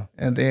 Yeah.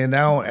 And then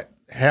now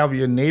have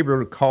your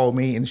neighbor call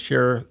me and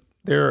share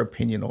their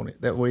opinion on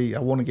it. That way I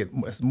want to get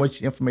as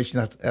much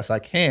information as I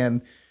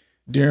can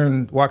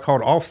during what I call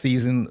the off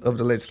season of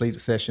the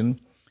legislative session.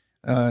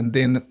 And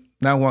then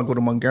now when I go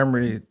to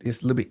Montgomery,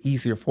 it's a little bit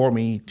easier for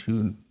me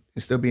to,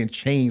 instead of being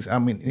changed,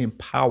 I'm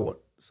empowered.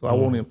 So I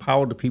want to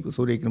empower the people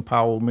so they can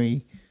empower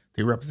me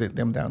to represent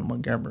them down in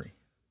Montgomery.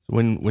 So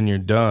when you're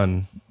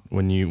done,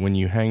 when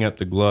you hang up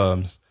the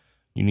gloves,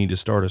 you need to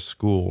start a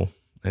school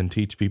and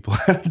teach people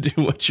how to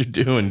do what you're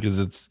doing, because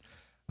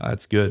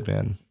it's good,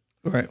 man.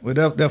 All right. Well,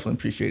 definitely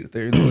appreciate it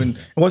there. And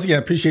once again,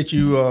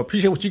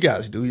 appreciate what you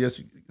guys do.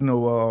 Yes,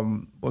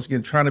 once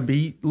again, trying to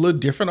be a little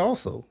different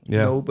also.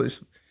 Yeah. But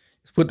it's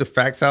put the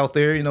facts out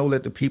there,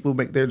 let the people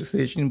make their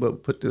decision,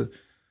 but put the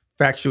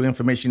factual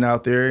information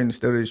out there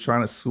instead of just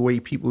trying to sway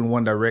people in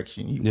one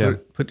direction. You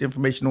put the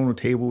information on the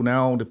table.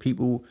 Now the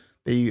people,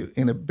 they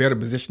in a better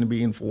position to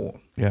be informed.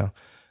 Yeah.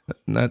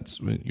 That's,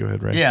 go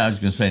ahead, Ray. Yeah, I was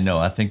going to say, no,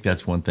 I think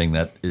that's one thing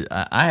that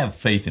I have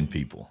faith in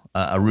people.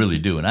 I really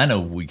do. And I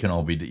know we can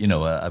all be,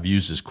 I've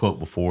used this quote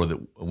before that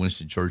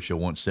Winston Churchill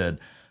once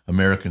said,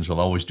 Americans will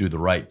always do the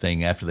right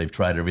thing after they've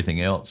tried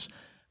everything else.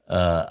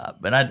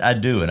 But I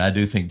do, and I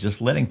do think just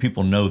letting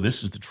people know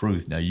this is the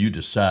truth. Now you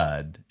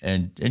decide,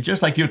 and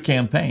just like your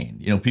campaign,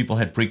 people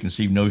had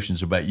preconceived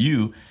notions about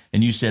you,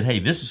 and you said, "Hey,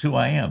 this is who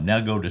I am. Now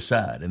go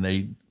decide." And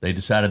they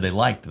decided they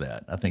liked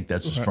that. I think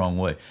that's a strong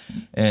way.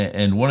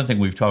 And one of the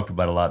things we've talked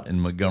about a lot in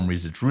Montgomery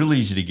is it's real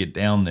easy to get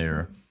down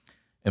there,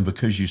 and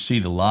because you see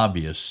the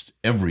lobbyists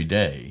every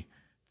day,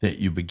 that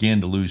you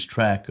begin to lose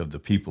track of the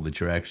people that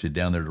you're actually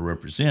down there to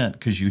represent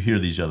because you hear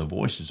these other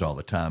voices all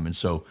the time, and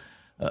so.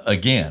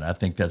 Again, I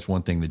think that's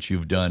one thing that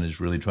you've done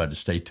is really tried to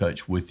stay in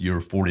touch with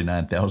your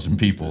 49,000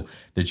 people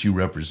that you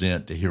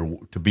represent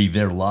to be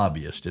their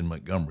lobbyist in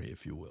Montgomery,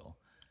 if you will.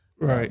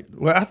 Right.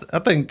 Well, I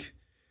think,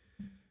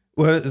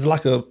 it's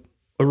like a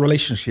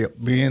relationship,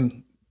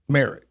 being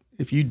married.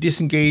 If you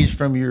disengage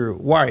from your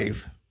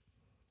wife,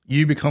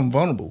 you become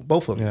vulnerable,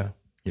 both of them. Yeah.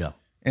 Yeah.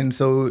 And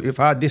so if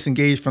I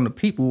disengage from the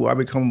people, I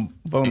become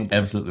vulnerable.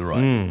 Absolutely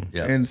right.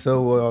 Yeah. And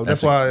so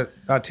that's why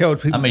I tell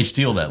people. I may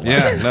steal that line.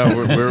 Yeah, no,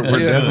 we're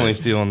definitely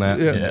stealing that.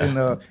 Yeah.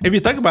 And if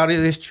you think about it,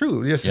 it's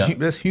true.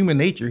 That's human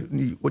nature.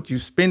 What you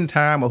spend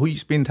time or who you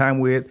spend time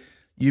with,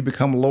 you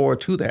become loyal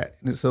to that.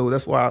 And so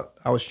that's why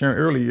I was sharing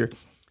earlier,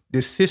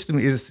 this system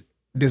is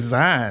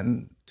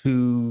designed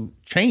to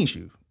change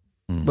you.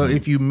 Mm-hmm. But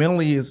if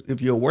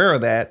you're aware of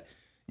that,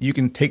 you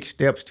can take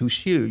steps to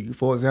shield you.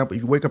 For example,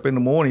 if you wake up in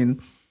the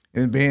morning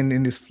and being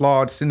in this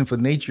flawed, sinful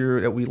nature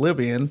that we live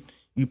in,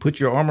 you put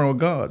your armor of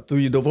God through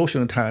your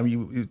devotional time.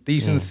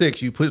 Ephesians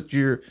 6, you put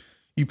your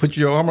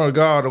armor of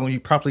God on.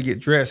 You properly get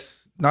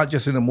dressed, not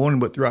just in the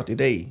morning, but throughout the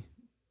day.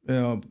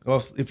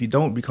 Because if you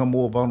don't, become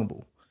more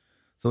vulnerable.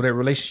 So that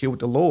relationship with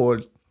the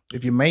Lord,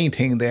 if you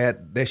maintain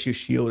that, that's your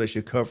shield, that's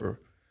your cover.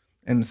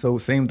 And so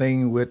same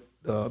thing with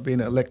being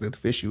an elected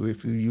official.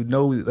 If you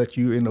know that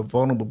you're in a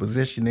vulnerable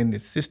position and the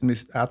system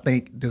is, I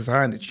think,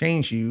 designed to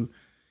change you,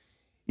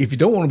 if you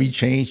don't want to be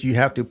changed, you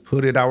have to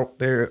put it out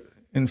there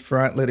in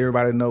front, let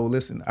everybody know,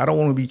 listen, I don't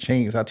want to be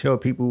changed. I tell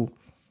people,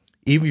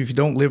 even if you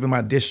don't live in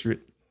my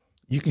district,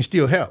 you can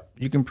still help.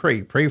 You can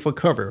pray for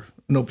cover.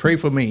 Pray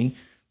for me.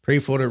 Pray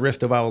for the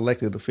rest of our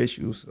elected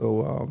officials.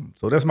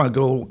 So that's my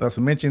goal. As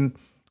I mentioned,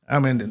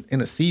 I'm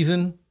in a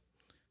season.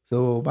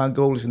 So my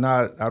goal is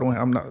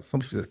I'm not, some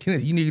people say,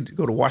 Kenneth, you need to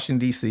go to Washington,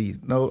 D.C.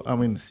 No,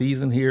 I'm in the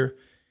season here.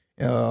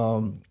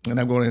 And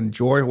I'm going to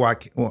enjoy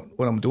what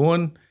I'm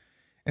doing.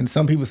 And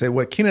some people say,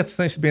 well, Kenneth,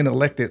 since being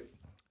elected,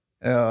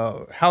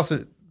 what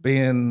are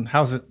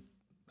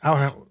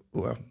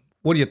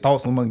your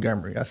thoughts on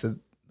Montgomery? I said,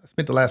 I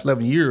spent the last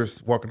 11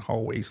 years walking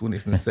hallways when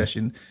it's in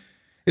session.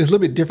 It's a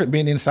little bit different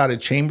being inside the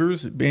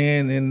chambers,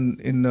 being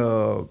in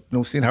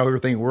seeing how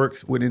everything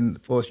works within,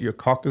 for us, your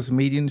caucus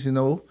meetings, and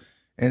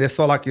it's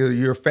all like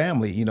your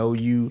family, what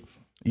you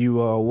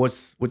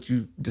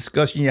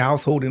discuss in your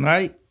household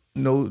tonight,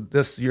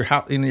 that's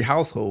in your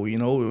household,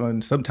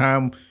 and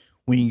sometimes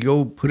when you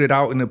go put it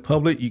out in the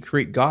public, you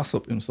create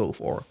gossip and so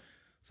forth.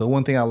 So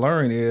one thing I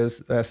learned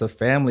is, as a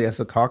family, as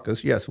a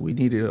caucus, yes, we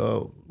need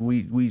to,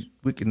 we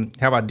can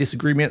have our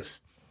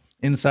disagreements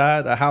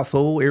inside a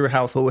household. Every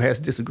household has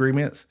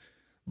disagreements,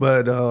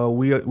 but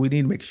we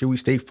need to make sure we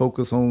stay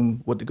focused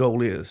on what the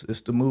goal is.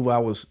 It's to move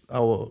our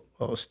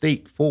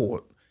state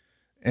forward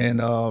and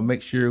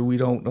make sure we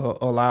don't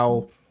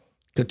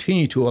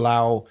continue to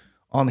allow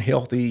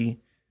unhealthy,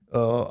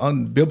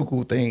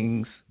 unbiblical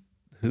things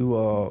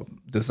to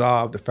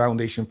dissolve the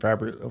foundation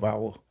fabric of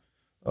our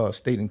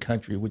state and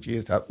country, which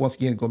is, once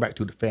again, going back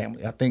to the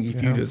family. I think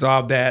if you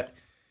dissolve that,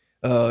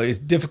 it's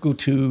difficult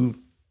to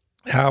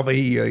have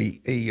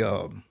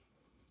it's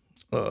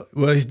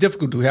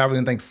difficult to have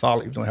anything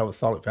solid if you don't have a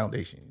solid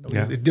foundation.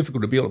 It's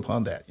difficult to build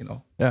upon that,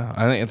 Yeah,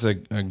 I think it's a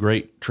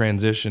great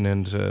transition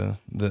into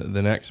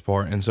the next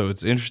part. And so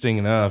it's interesting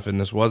enough, and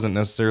this wasn't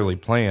necessarily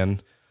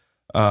planned,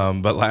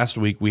 but last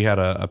week we had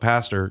a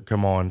pastor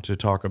come on to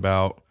talk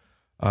about,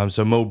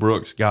 so Mo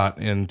Brooks got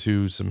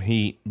into some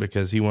heat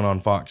because he went on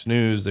Fox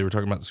News. They were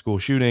talking about the school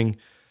shooting.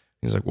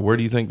 He's like, well, where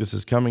do you think this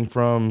is coming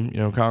from,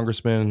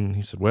 Congressman? And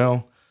he said,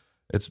 well,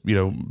 it's,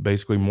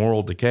 basically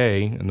moral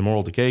decay. And the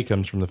moral decay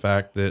comes from the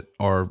fact that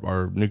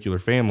our nuclear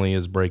family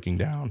is breaking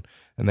down.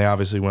 And they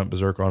obviously went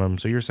berserk on him.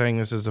 So you're saying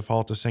this is the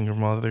fault of single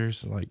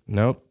mothers? Like,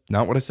 nope,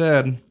 not what I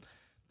said.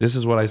 This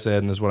is what I said,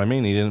 and this is what I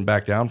mean. He didn't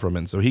back down from it.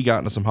 And so he got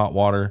into some hot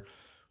water.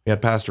 We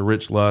had Pastor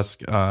Rich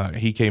Lusk.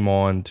 He came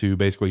on to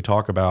basically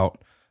talk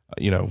about,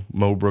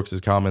 Mo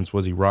Brooks's comments.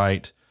 Was he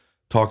right?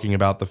 Talking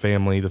about the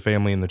family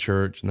in the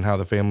church, and then how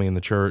the family in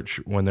the church,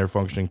 when they're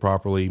functioning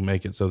properly,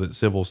 make it so that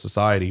civil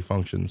society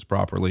functions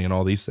properly, and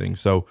all these things.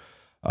 So,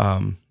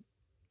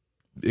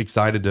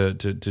 excited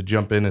to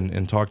jump in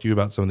and talk to you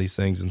about some of these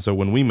things. And so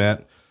when we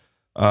met,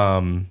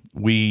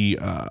 we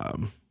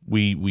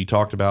we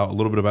talked about a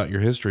little bit about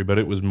your history, but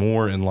it was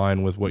more in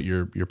line with what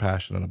you're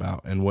passionate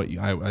about and what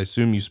I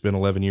assume you spent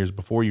 11 years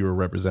before you were a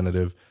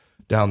representative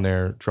down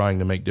there trying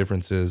to make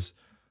differences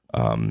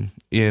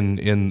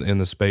in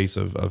the space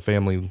of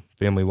family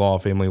law,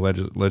 family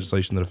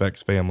legislation that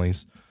affects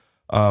families.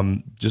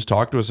 Just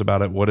talk to us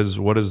about it. What is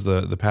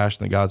the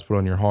passion that God's put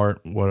on your heart?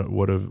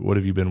 What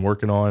have you been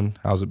working on?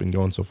 How's it been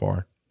going so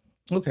far?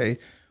 Okay.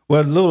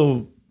 Well, a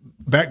little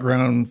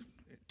background.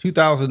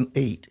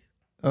 2008.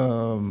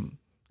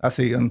 I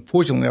say,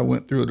 unfortunately, I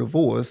went through a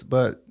divorce,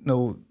 but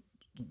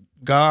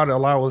God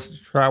allowed us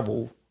to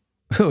travel.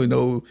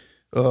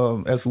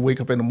 As we wake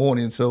up in the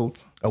morning. So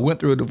I went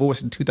through a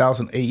divorce in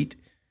 2008.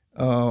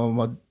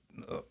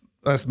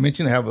 As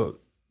mentioned, I have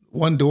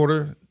one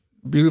daughter,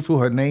 beautiful.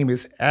 Her name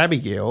is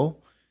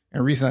Abigail. And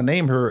the reason I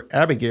named her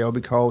Abigail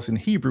because in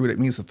Hebrew that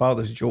means the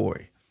father's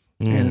joy.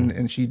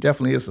 And she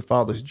definitely is the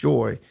father's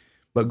joy.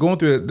 But going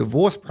through the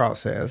divorce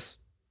process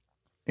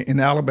in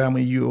Alabama,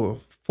 you're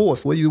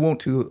forced, whether you want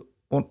to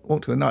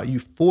or not, you're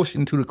forced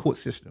into the court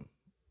system.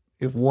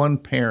 If one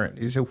parent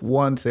is if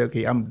one say,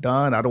 okay, I'm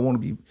done, I don't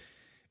want to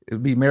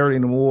be married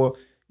anymore,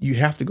 you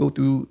have to go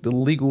through the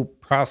legal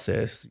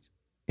process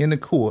in the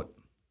court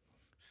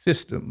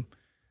system.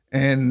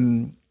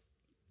 And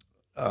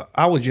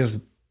I was just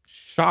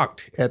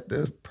shocked at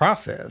the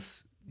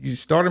process. Your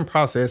starting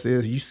process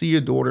is you see your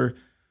daughter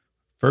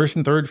first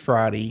and third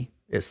Friday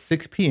at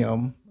 6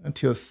 p.m.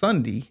 until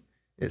Sunday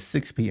at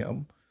 6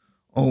 p.m.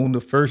 on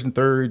the first and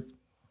third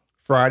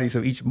Fridays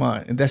of each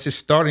month. And that's just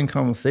starting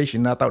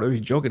conversation. And I thought they was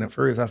joking at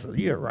first. I said,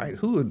 yeah, right.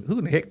 Who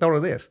in the heck thought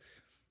of this?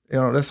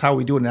 That's how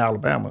we do it in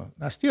Alabama.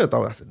 I still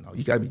thought, I said, no,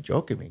 you got to be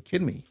joking me,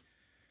 kidding me.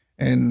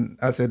 And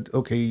I said,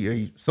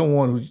 okay,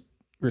 someone who's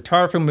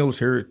retired from the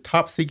military,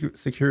 top secret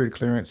security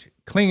clearance,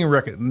 clean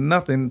record,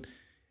 nothing,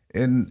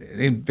 and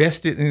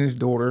invested in his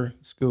daughter's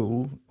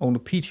school on the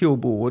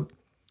PTO board,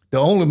 the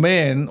only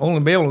male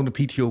on the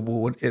PTO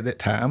board at that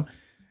time,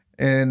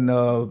 and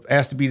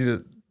asked to be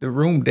the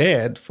room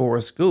dad for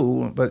a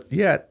school. But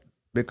yet,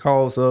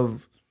 because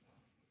of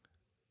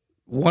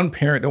one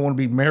parent don't want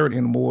to be married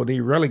anymore,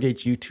 they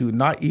relegate you to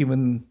not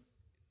even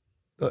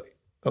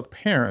a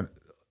parent.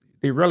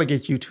 They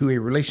relegate you to a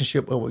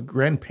relationship of a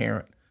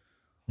grandparent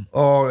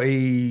or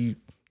a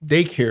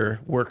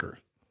daycare worker.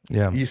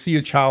 Yeah. You see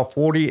a child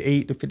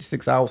 48 to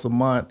 56 hours a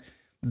month,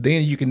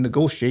 then you can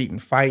negotiate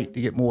and fight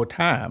to get more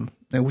time,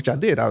 and which I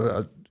did.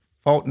 I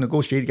fought and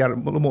negotiated, got a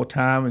little more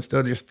time instead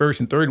of just first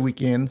and third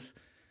weekends.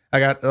 I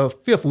got a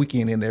fifth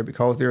weekend in there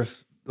because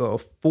there's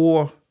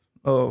 5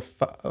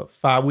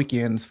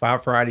 weekends,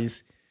 5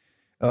 Fridays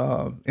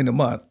in a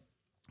month.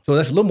 So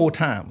that's a little more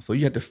time. So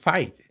you have to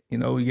fight,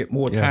 you get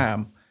more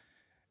time.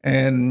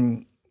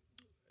 And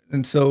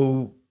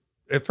so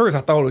at first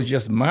I thought it was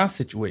just my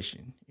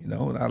situation, and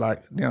then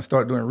I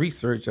started doing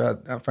research.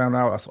 I found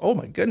out, I said, oh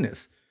my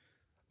goodness,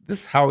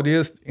 this is how it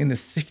is in the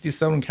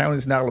 67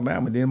 counties in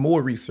Alabama. Then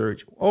more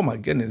research. Oh my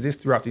goodness, this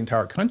throughout the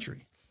entire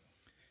country.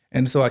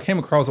 And so I came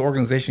across an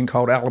organization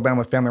called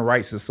Alabama Family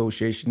Rights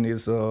Association.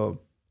 There's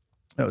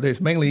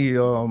mainly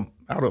out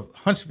of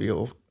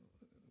Huntsville,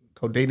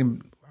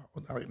 dating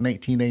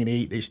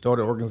 1988. They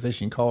started an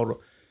organization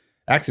called,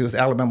 actually it was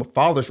Alabama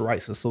Fathers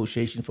Rights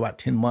Association for about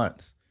 10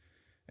 months.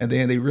 And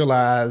then they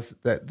realized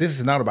that this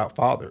is not about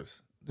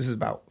fathers. This is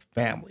about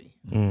family.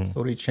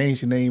 So they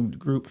changed the name of the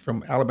group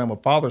from Alabama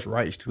Fathers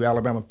Rights to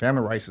Alabama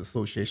Family Rights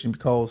Association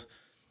because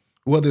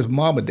whether it's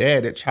mom or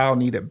dad, that child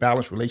needs a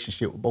balanced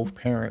relationship with both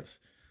parents.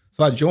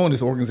 So I joined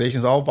this organization.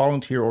 It's all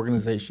volunteer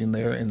organization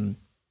there. And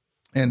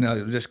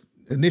just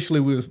initially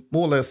we was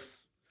more or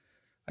less,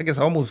 I guess,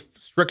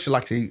 almost structured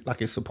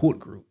like a support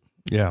group.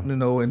 Yeah.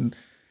 And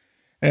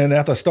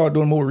after I started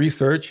doing more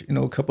research,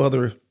 a couple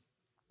other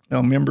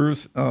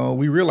members,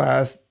 we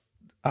realized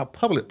our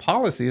public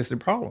policy is the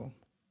problem.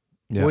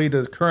 The way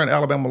the current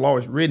Alabama law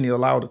is written, it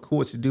allows the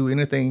courts to do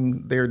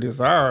anything they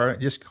desire,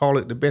 just call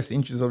it the best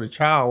interest of the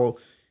child,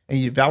 and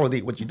you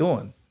validate what you're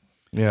doing.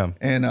 Yeah.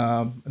 And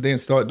then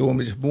start doing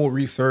just more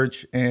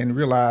research and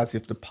realize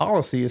if the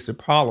policy is the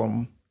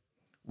problem,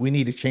 we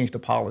need to change the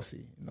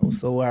policy.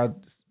 So I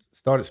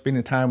started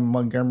spending time in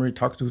Montgomery,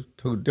 talking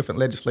to different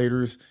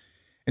legislators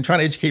and trying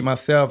to educate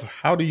myself.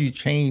 How do you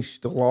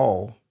change the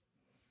law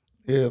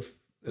if,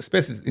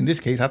 especially in this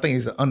case, I think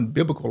it's an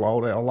unbiblical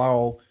law that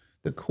allow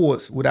the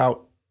courts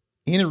without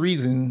any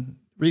reasoning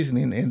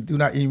and do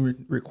not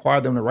even require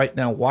them to write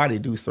down why they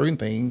do certain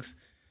things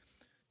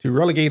to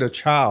relegate a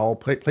child,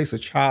 place a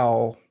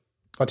child,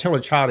 or tell a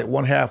child that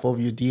one half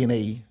of your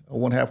DNA or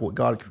one half of what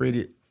God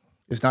created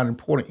is not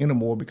important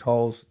anymore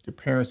because your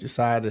parents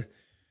decided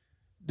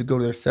to go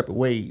their separate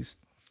ways.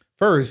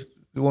 First,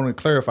 we want to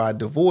clarify,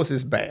 divorce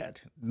is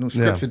bad.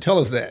 Scripture tell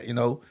us that,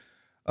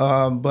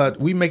 but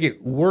we make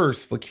it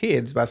worse for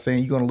kids by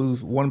saying you're going to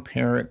lose one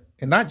parent,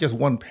 and not just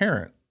one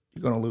parent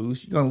you're going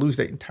to lose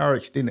the entire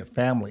extended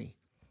family.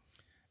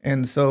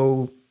 And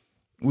so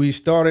we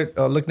started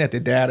looking at the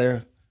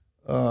data,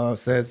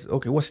 says,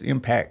 okay, what's the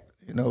impact?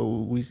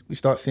 We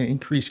start seeing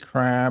increased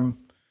crime.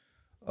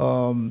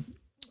 The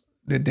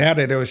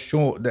data that was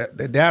showing that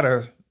the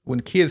data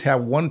when kids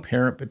have one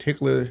parent,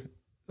 particularly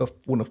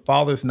when the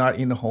father's not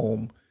in the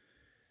home,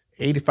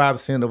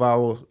 85% of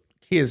our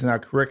kids in our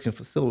correction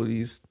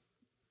facilities,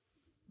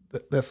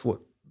 that's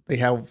what they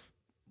have,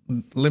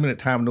 limited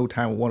time, no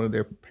time with one of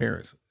their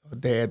parents, a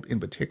dad in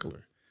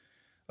particular.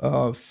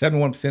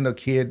 71% of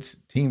kids'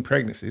 teen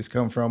pregnancies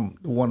come from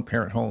the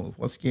one-parent homes.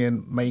 Once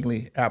again,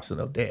 mainly absent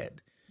of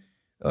dad.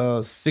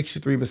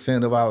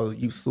 63% of our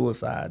youth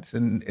suicides.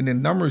 And the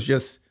numbers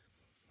just,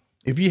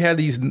 if you had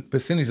these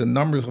percentages of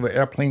numbers of an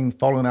airplane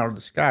falling out of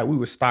the sky, we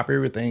would stop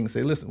everything and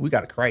say, listen, we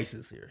got a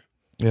crisis here.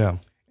 Yeah.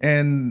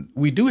 And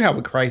we do have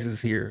a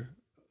crisis here,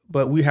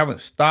 but we haven't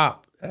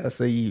stopped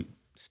as a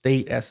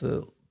state, as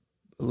a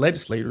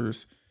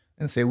legislators,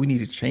 and say we need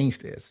to change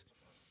this.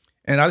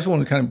 And I just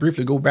want to kind of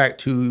briefly go back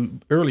to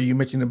earlier. You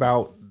mentioned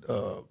about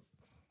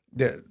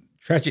the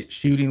tragic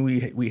shooting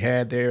we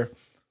had there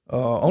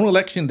on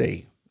election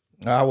day.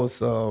 I was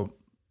the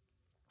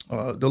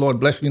Lord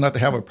blessed me not to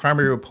have a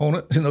primary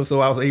opponent,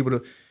 so I was able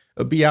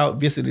to be out,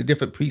 visit the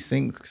different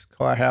precincts.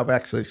 I have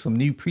actually some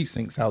new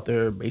precincts out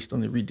there based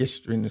on the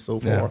redistricting and so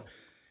forth. Yeah.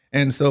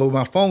 And so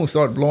my phone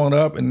started blowing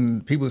up,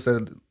 and people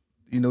said,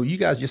 you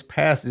guys just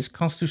passed this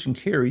Constitution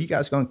carry. You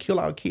guys are going to kill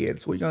our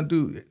kids. What are you going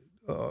to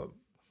do?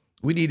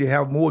 We need to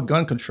have more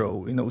gun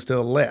control, instead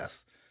of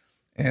less.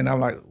 And I'm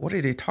like, what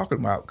are they talking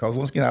about? Because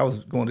once again, I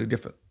was going to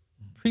different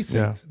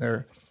precincts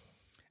there.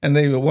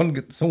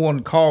 And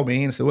someone called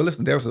me and said, well,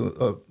 listen, there was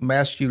a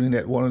mass shooting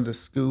at one of the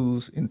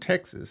schools in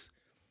Texas.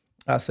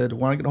 I said,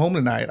 when I get home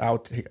tonight, I'll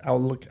take a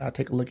look at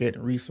it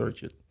and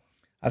research it.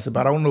 I said,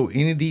 but I don't know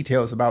any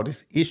details about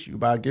this issue,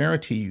 but I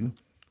guarantee you,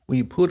 when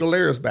you pull the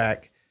layers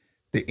back,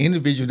 the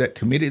individual that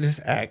committed this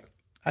act,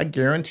 I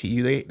guarantee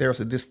you there's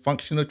a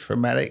dysfunctional,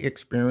 traumatic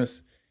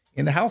experience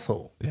in the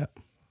household. Yeah.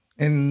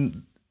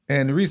 And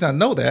the reason I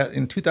know that,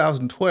 in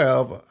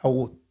 2012,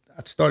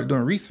 I started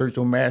doing research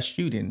on mass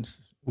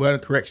shootings. Well,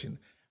 correction,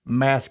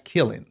 mass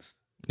killings.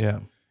 Yeah.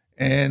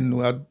 And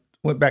I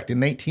went back to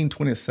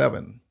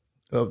 1927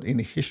 in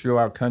the history of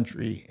our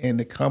country, and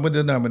the common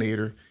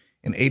denominator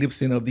in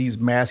 80% of these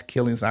mass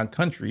killings in our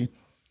country,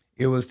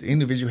 it was the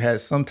individual had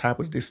some type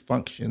of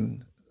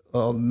dysfunction,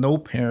 no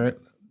parent,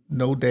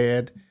 no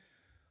dad.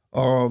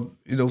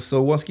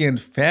 So once again,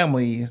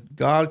 family,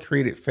 God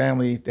created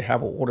family to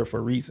have an order for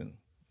a reason.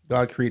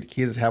 God created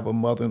kids to have a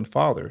mother and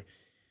father.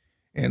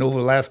 And over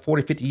the last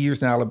 40, 50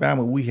 years in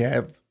Alabama, we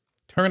have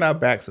turned our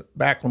backs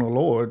back on the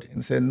Lord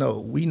and said, no,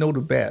 we know the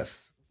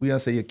best. We don't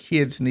say your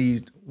kids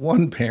need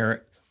one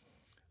parent,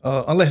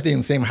 unless they're in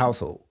the same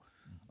household.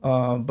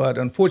 But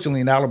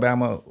unfortunately in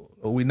Alabama,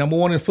 we're number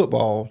one in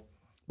football,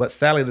 but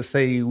sadly to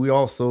say, we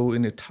also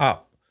in the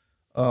top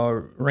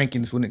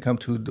rankings when it comes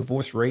to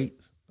divorce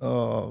rates,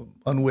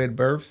 unwed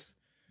births.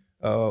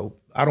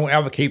 I don't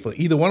advocate for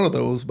either one of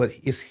those, but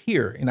it's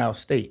here in our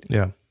state.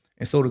 Yeah.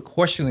 And so the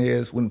question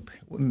is, when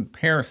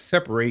parents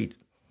separate,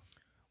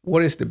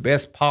 what is the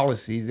best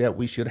policy that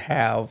we should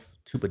have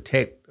to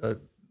protect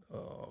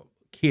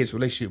kids'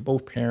 relationship,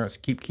 both parents,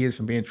 keep kids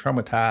from being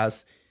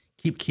traumatized,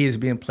 keep kids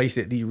being placed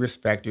at these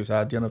risk factors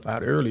I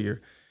identified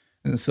earlier.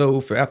 And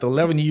so after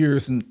 11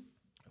 years and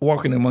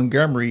walking in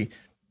Montgomery,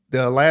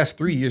 the last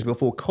 3 years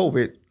before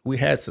COVID, we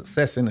had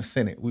success in the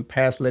Senate. We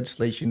passed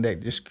legislation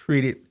that just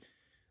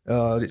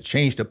that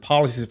changed the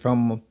policies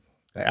from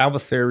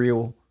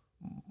adversarial,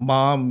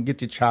 mom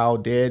get your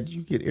child, dad,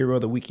 you get every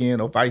other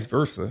weekend, or vice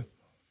versa.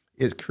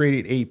 It's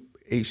created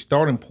a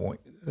starting point.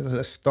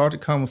 Let's start a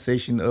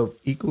conversation of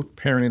equal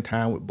parenting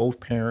time with both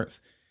parents.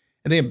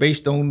 And then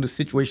based on the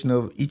situation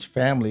of each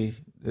family,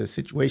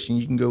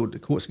 the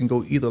courts can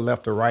go either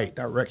left or right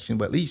direction,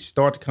 but at least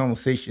start the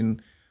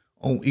conversation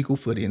on equal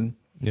footing.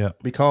 Yeah.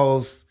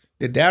 Because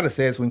the data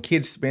says when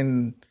kids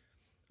spend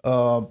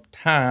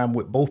time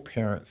with both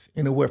parents,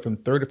 anywhere from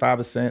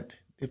 35%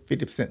 to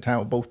 50% time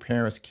with both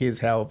parents, kids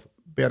have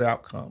better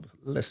outcomes,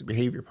 less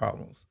behavior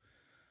problems.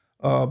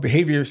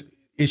 Behavior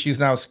issues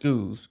in our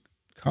schools,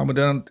 common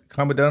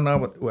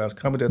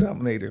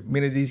denominator.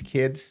 Many of these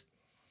kids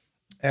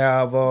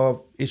have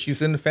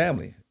issues in the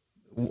family,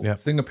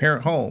 single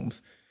parent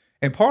homes.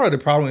 And part of the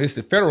problem is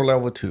the federal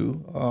level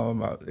too.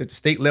 At the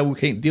state level, we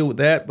can't deal with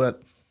that,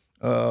 but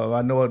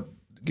I know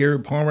Gary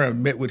Palmer, I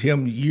met with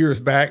him years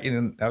back,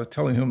 and I was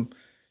telling him,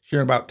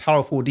 sharing about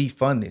Title 4D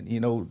funding.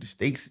 The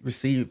states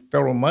receive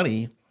federal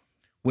money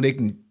when they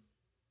can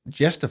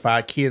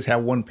justify kids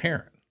have one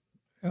parent.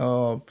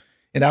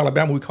 In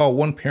Alabama, we call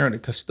one parent a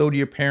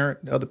custodial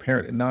parent, the other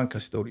parent a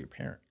non-custodial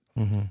parent.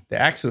 Mm-hmm. The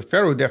actual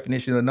federal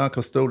definition of a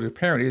non-custodial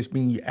parent is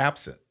being you're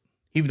absent,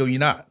 even though you're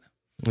not.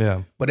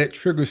 Yeah. But that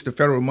triggers the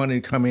federal money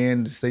to come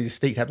in to say the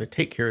states have to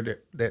take care of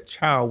that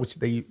child, which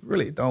they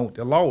really don't.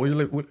 The law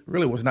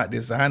really was not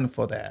designed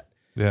for that.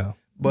 Yeah.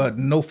 But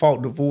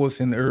no-fault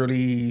divorce in the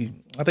early,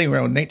 I think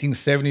around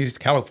 1970s,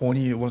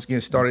 California once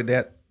again started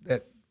that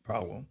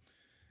problem.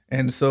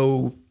 And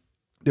so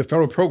the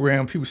federal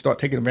program, people start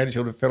taking advantage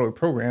of the federal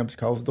programs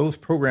because those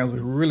programs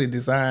were really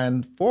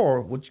designed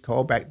for what you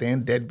call back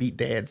then deadbeat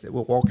dads that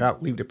will walk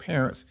out, leave their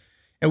parents.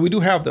 And we do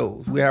have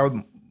those. We have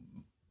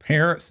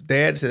parents,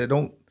 dads that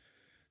don't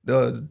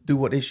do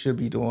what they should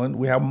be doing.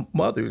 We have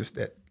mothers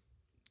that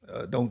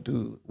don't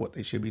do what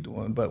they should be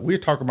doing. But we're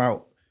talking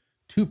about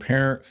two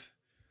parents,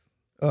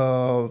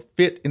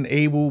 fit and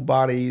able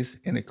bodies,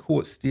 and the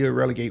courts still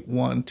relegate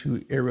one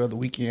to every other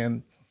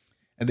weekend.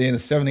 And then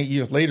 7, 8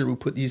 years later, we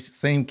put these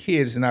same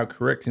kids in our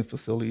correction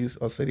facilities,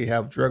 or say they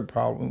have drug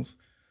problems,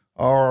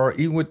 or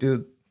even with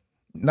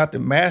not the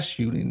mass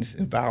shootings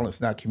and violence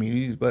in our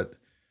communities, but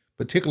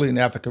particularly in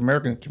African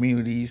American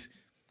communities,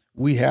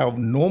 we have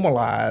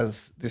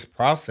normalized this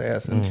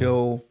process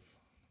until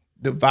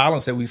the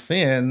violence that we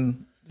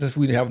send, since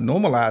we have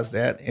normalized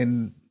that,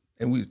 and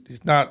we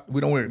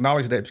don't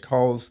acknowledge that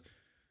because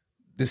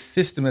the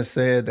system has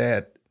said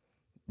that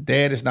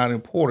dad is not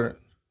important,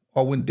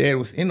 or when dad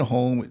was in the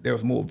home, there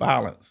was more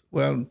violence.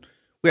 Well,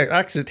 we have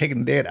actually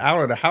taken dad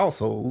out of the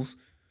households,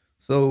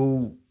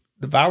 so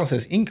the violence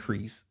has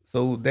increased.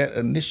 So that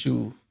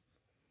initial,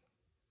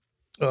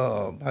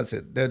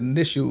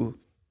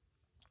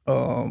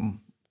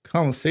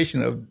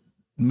 conversation of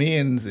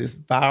men's is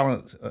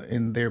violence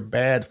and they're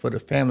bad for the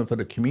family, for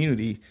the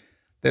community,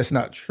 that's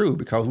not true,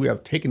 because we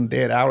have taken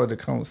dad out of the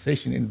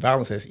conversation and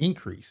violence has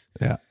increased.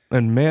 Yeah.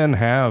 And men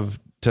have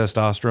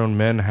testosterone,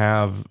 men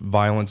have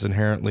violence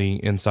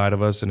inherently inside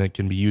of us, and it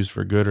can be used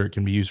for good or it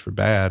can be used for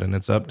bad. And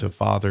it's up to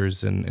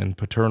fathers and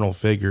paternal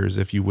figures,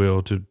 if you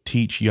will, to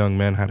teach young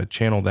men how to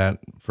channel that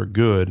for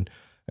good.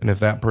 And if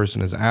that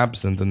person is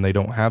absent, then they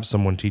don't have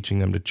someone teaching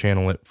them to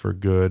channel it for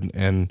good.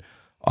 And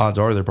odds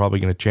are they're probably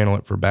going to channel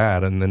it for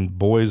bad. And then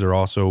boys are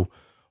also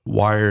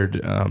wired.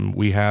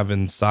 We have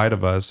inside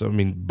of us, I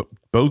mean,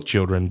 both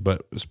children,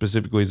 but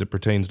specifically as it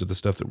pertains to the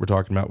stuff that we're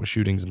talking about with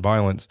shootings and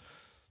violence,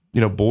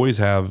 boys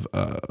have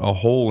a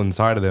hole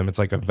inside of them. It's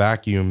like a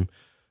vacuum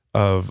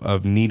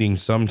of needing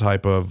some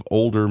type of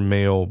older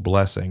male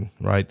blessing,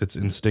 right? That's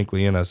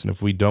instinctively in us. And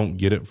if we don't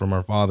get it from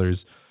our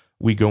fathers,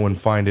 we go and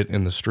find it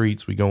in the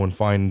streets. We go and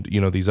find,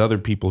 these other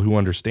people who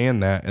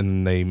understand that,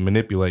 and they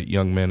manipulate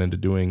young men into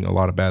doing a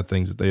lot of bad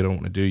things that they don't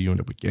want to do. You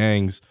end up with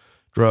gangs,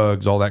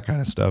 drugs, all that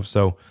kind of stuff.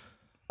 So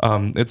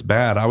it's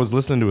bad. I was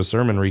listening to a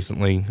sermon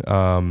recently,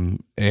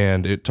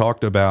 and it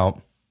talked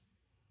about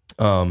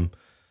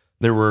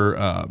there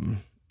were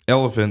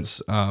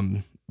elephants.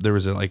 There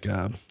was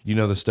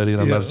the study that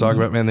I'm about to talk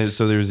about, man.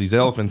 So there was these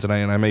elephants, and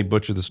I may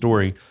butcher the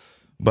story,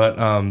 but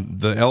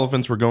the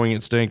elephants were going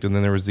extinct, and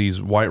then there was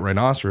these white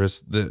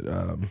rhinoceros that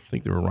I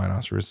think they were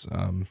rhinoceros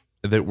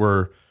that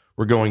were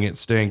going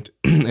extinct,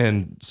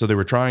 and so they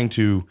were trying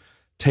to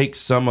take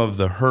some of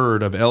the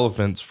herd of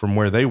elephants from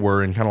where they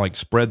were and kind of like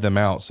spread them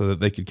out so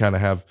that they could kind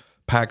of have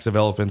packs of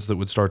elephants that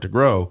would start to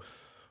grow.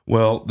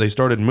 Well, they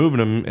started moving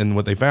them, and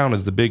what they found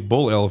is the big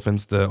bull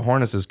elephants, the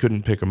harnesses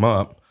couldn't pick them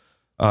up.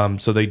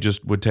 So they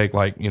just would take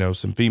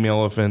some female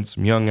elephants,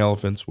 some young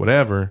elephants,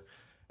 whatever.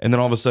 And then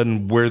all of a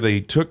sudden where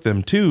they took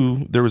them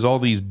to, there was all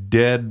these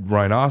dead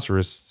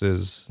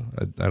rhinoceroses.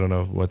 I don't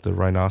know what the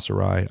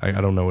rhinoceri,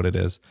 I don't know what it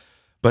is.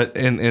 But,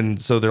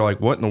 and so they're like,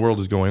 what in the world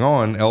is going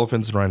on?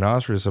 Elephants and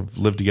rhinoceros have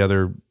lived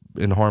together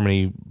in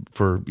harmony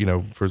for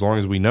as long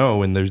as we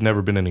know, and there's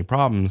never been any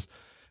problems.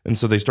 And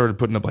so they started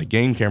putting up like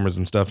game cameras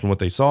and stuff. And what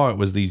they saw, it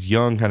was these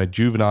young kind of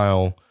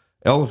juvenile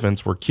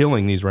elephants were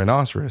killing these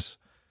rhinoceros.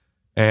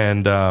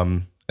 And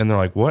they're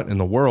like, what in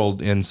the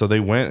world? And so they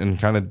went and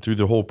kind of through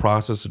the whole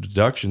process of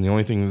deduction, the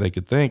only thing that they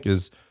could think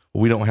is,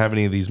 well, we don't have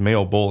any of these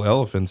male bull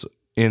elephants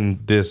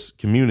in this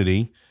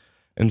community.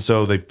 And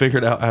so they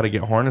figured out how to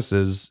get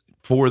harnesses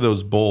for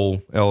those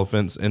bull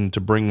elephants and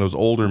to bring those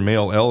older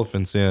male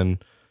elephants in.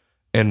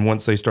 And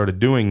once they started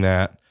doing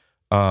that,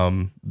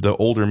 the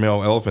older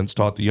male elephants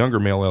taught the younger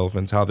male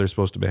elephants how they're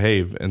supposed to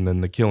behave, and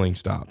then the killing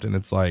stopped. And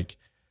it's like,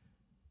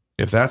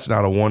 if that's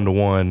not a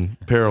one-to-one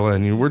parallel,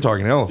 and we're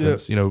talking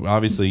elephants,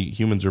 obviously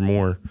humans are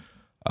more,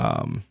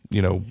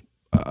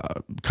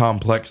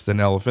 complex than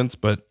elephants,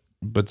 but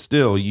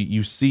still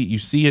you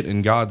see it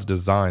in God's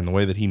design, the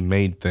way that he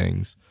made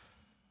things.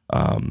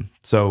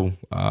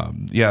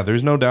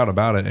 There's no doubt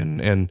about it.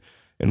 And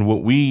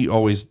what we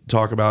always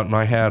talk about, and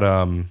I had,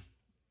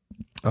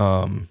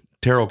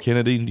 Terrell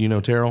Kennedy. Do you know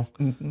Terrell?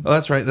 Mm-hmm. Oh,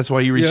 that's right. That's why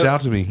you reached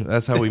out to me.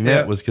 That's how we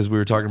met, was because we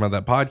were talking about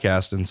that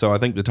podcast. And so I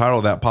think the title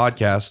of that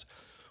podcast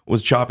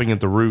was Chopping at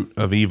the Root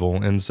of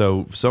Evil. And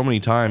so many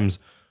times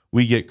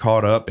we get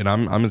caught up, and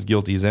I'm as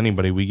guilty as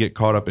anybody, we get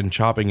caught up in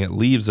chopping at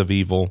leaves of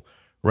evil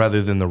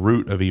rather than the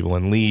root of evil.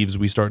 And leaves,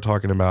 we start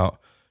talking about,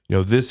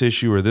 this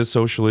issue or this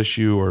social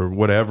issue or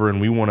whatever,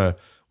 and we want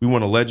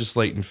to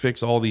legislate and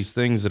fix all these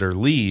things that are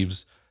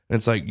leaves. And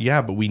it's like,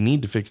 yeah, but we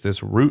need to fix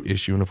this root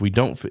issue. And if we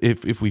don't,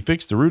 if we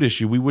fix the root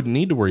issue, we wouldn't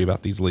need to worry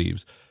about these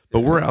leaves. But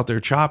we're out there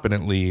chopping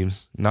at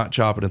leaves, not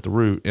chopping at the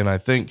root. And I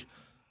think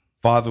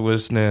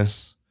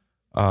fatherlessness,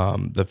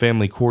 the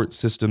family court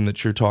system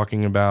that you're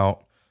talking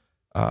about,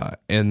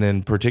 and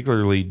then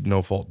particularly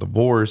no-fault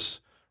divorce,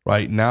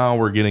 right now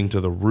we're getting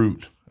to the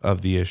root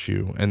of the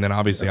issue. And then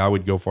obviously I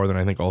would go farther, and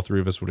I think all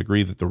three of us would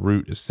agree that the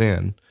root is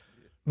sin,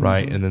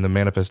 right? Mm-hmm. And then the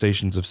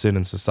manifestations of sin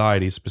in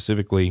society,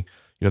 specifically,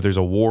 there's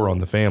a war on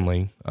the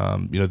family.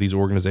 These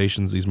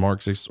organizations, these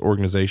Marxist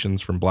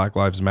organizations, from Black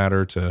Lives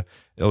Matter to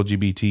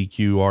LGBTQ,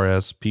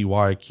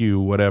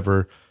 RSPYQ,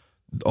 whatever,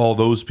 all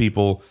those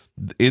people,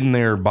 in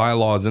their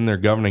bylaws, in their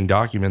governing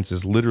documents,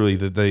 is literally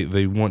that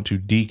they want to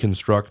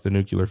deconstruct the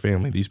nuclear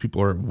family. These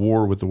people are at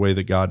war with the way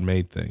that God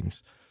made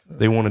things.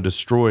 They want to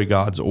destroy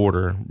God's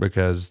order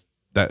because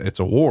that it's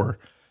a war.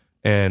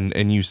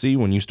 And you see,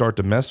 when you start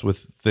to mess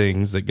with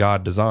things that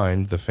God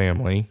designed, the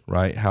family,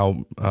 right?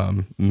 How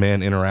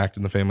men interact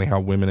in the family, how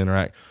women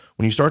interact.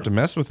 When you start to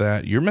mess with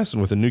that, you're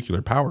messing with a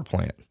nuclear power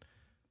plant.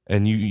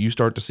 And you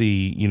start to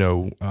see,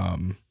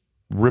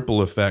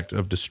 ripple effect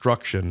of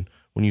destruction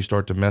when you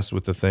start to mess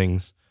with the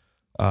things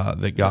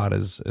that God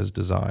has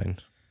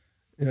designed.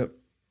 Yep.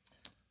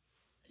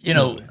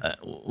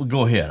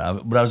 Go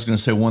ahead. But I was going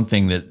to say one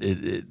thing that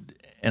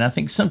and I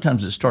think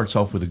sometimes it starts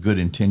off with a good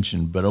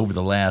intention, but over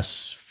the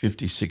last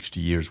 50,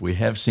 60 years, we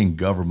have seen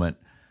government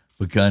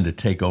begun to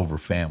take over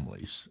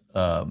families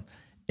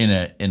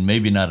in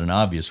maybe not an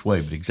obvious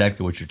way, but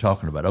exactly what you're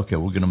talking about. Okay,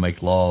 we're going to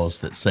make laws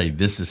that say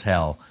this is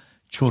how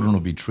children will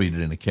be treated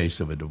in the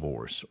case of a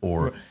divorce,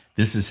 or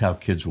this is how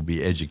kids will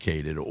be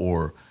educated,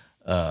 or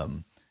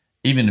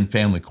even in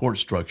family court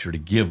structure, to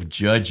give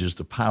judges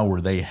the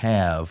power they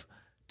have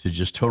to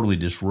just totally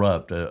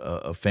disrupt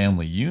a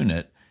family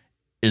unit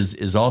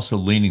is also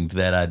leaning to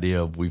that idea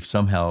of we've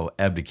somehow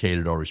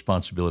abdicated our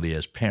responsibility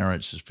as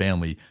parents, as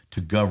family, to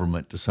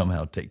government to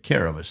somehow take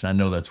care of us. And I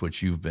know that's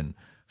what you've been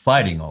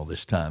fighting all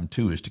this time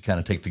too, is to kind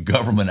of take the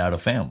government out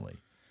of family.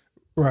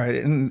 Right.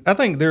 And I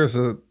think there's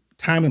a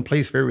time and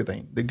place for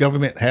everything. The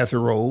government has a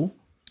role.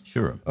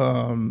 Sure.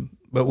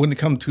 But when it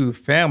comes to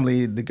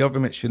family, the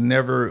government should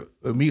never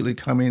immediately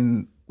come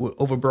in with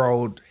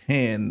overbroad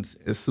hands,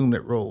 assume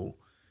that role.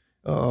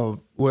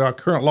 Where our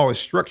current law is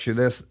structured,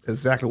 that's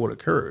exactly what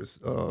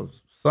occurs.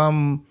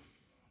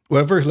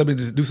 First, let me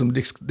just do some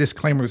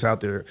disclaimers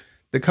out there.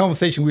 The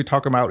conversation we're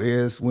talking about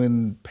is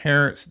when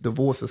parents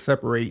divorce or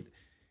separate,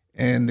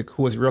 and the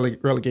courts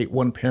relegate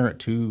one parent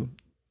to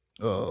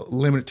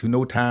limited to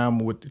no time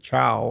with the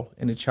child,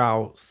 and the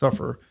child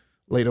suffer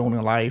later on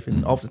in life,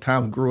 and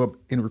oftentimes grow up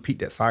and repeat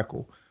that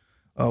cycle.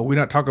 We're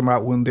not talking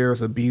about when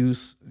there's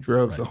abuse,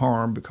 drugs, or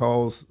harm,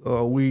 because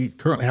we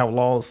currently have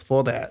laws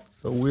for that.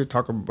 So we're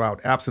talking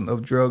about absence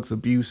of drugs,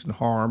 abuse, and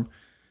harm.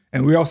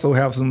 And we also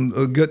have some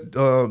good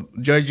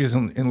judges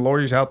and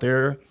lawyers out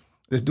there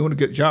that's doing a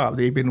good job.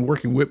 They've been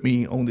working with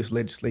me on this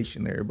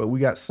legislation there. But we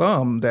got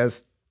some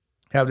that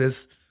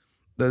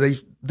they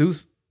do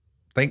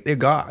think they're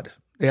God.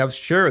 They have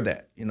shared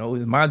that,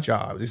 it's my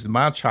job. This is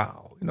my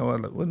child. Well,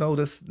 no,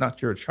 that's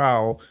not your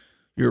child.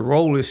 Your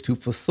role is to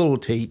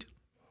facilitate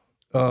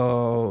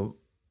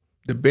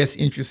the best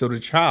interest of the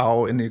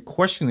child. And the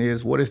question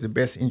is, what is the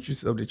best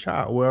interest of the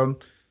child? Well,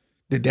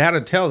 the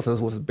data tells us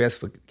what's best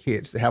for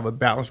kids, to have a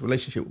balanced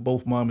relationship with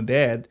both mom and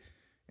dad.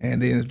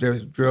 And then if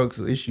there's drugs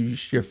or issues, you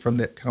shift from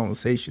that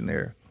conversation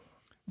there.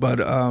 But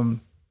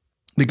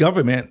the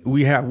government,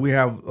 we have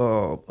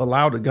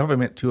allowed the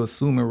government to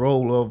assume a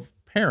role of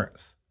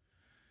parents.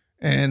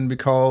 And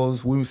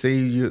because when we say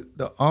you're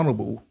the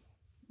honorable,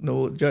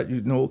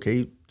 judge,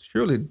 okay,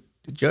 surely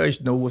the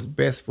judge knows what's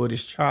best for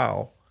this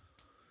child.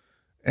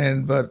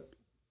 But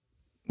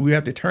we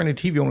have to turn the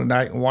TV on at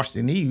night and watch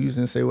the news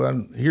and say,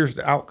 well, here's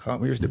the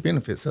outcome, here's the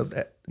benefits of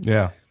that.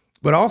 Yeah.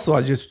 But also,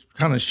 I just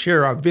kind of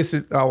share, I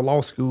visit our law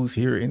schools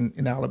here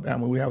in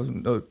Alabama. We have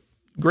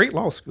great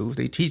law schools.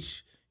 They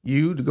teach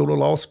you to go to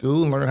law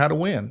school and learn how to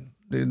win.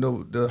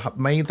 The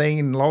main thing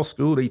in law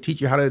school, they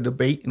teach you how to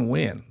debate and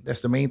win.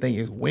 That's the main thing,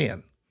 is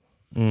win.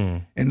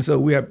 And so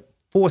we have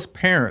forced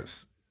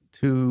parents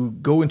to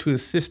go into the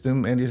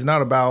system, and it's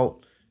not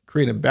about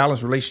creating a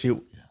balanced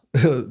relationship,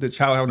 the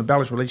child having a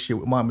balanced relationship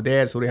with mom and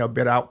dad so they have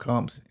better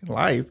outcomes in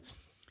life.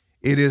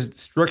 It is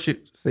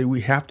structured to say we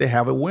have to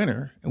have a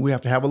winner and we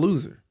have to have a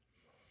loser.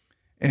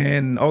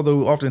 And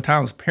although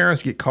oftentimes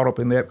parents get caught up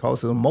in that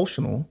because it's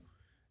emotional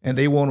and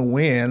they want to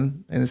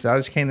win, and it's, I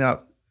just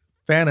cannot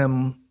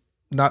fathom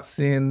not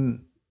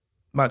seeing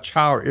my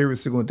child every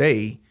single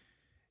day.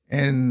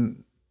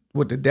 And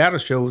what the data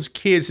shows,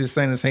 kids is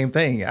saying the same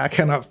thing. I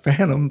cannot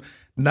fathom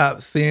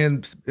not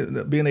seeing,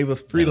 being able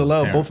to free to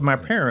love both of my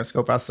parents.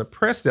 Because if I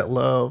suppress that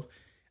love,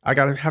 I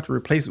have to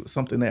replace it with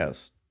something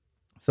else.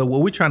 So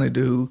what we're trying to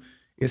do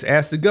is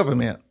ask the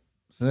government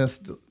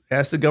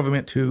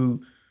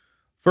to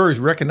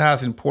first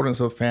recognize the importance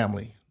of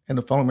family and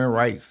the fundamental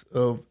rights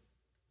of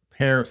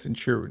parents and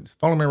children.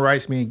 Fundamental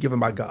rights mean given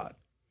by God.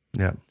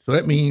 Yeah. So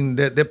that means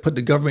that put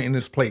the government in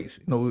this place.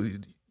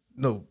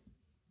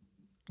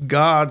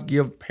 God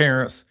give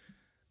parents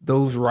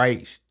those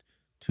rights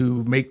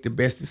to make the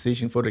best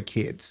decision for their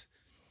kids.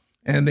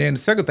 And then the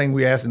second thing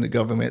we ask in the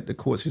government, the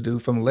courts to do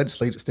from a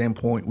legislative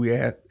standpoint, we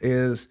ask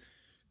is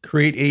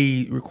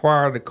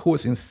require the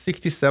courts in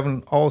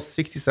all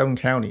 67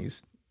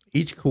 counties.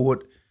 Each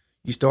court,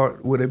 you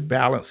start with a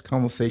balanced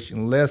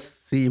conversation. Let's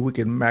see if we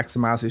can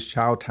maximize his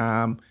child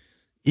time.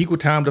 Equal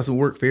time doesn't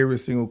work for every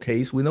single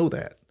case. We know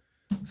that.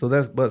 So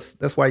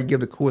that's why you give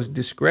the courts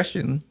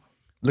discretion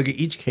look at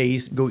each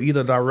case, go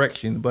either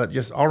direction, but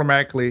just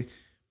automatically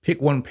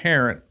pick one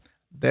parent.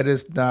 That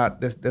is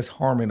not that's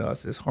harming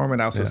us. It's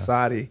harming our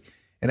society,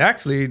 and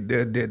actually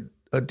the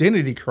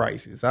identity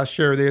crisis. I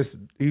share this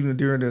even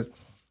during the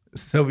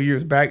several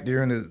years back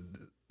during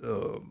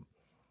the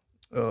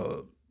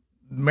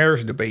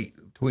marriage debate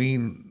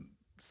between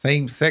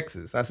same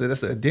sexes. I said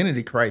that's an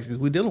identity crisis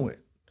we're dealing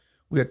with.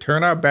 We have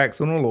turned our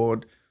backs on the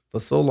Lord for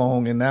so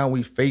long, and now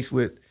we faced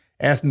with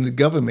asking the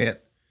government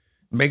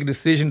make a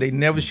decision they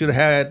never should have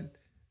had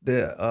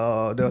the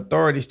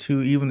authorities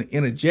to even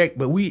interject.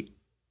 But we,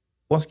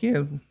 once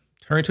again,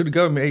 turn to the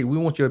government. Hey, we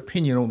want your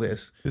opinion on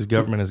this. His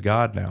government is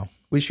God now.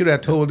 We should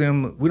have told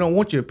them, we don't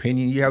want your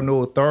opinion. You have no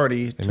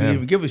authority to Amen.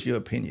 even give us your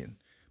opinion.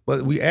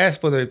 But we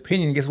asked for the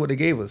opinion. Guess what they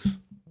gave us?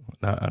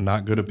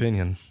 Not good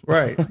opinion.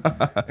 Right.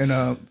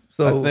 And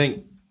so I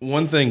think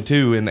one thing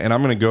too, and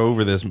I'm going to go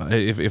over this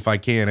if I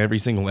can every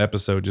single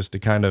episode, just to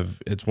kind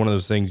of, it's one of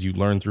those things you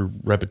learn through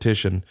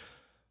repetition.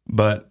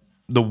 But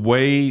the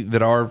way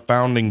that our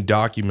founding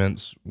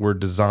documents were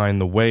designed,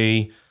 the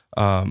way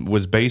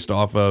was based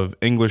off of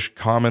English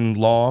common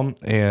law,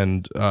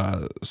 and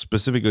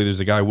specifically,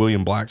 there's a guy,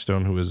 William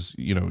Blackstone, who was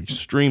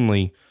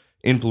extremely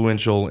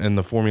influential in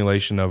the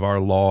formulation of our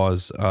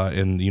laws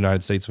in the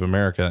United States of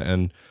America,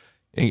 and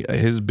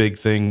his big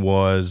thing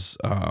was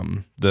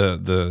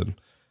the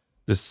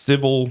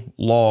civil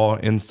law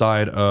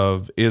inside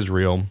of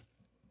Israel.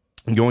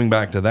 And going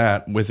back to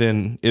that,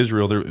 within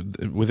Israel,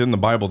 within the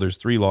Bible, there's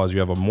three laws. You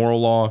have a moral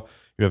law,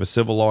 you have a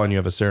civil law, and you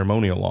have a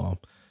ceremonial law.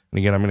 And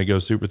again, I'm going to go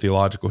super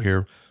theological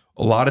here.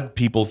 A lot of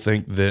people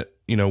think that,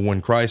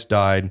 when Christ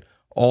died,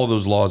 all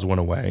those laws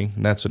went away.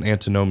 And that's an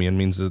antinomian,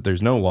 means that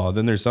there's no law.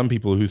 Then there's some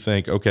people who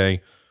think,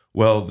 okay,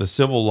 well, the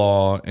civil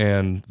law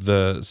and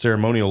the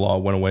ceremonial law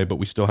went away, but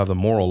we still have the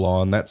moral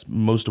law. And that's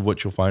most of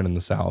what you'll find in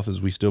the South,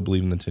 is we still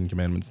believe in the Ten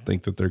Commandments and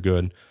think that they're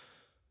good.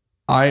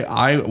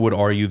 I would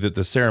argue that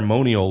the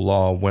ceremonial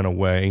law went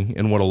away,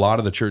 and what a lot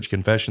of the church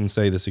confessions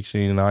say, the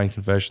 1689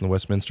 Confession, the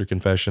Westminster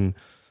Confession,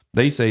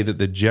 they say that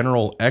the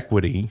general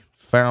equity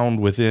found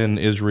within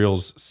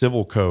Israel's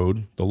civil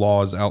code, the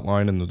laws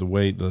outlined in the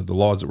way the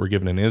laws that were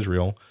given in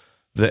Israel,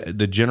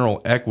 the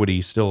general equity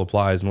still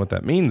applies. And what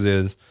that means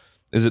is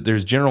that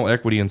there's general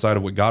equity inside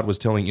of what God was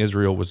telling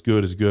Israel was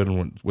good is good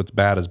and what's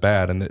bad is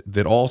bad, and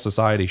that all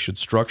society should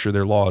structure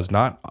their laws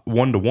not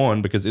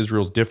one-to-one, because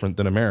Israel's different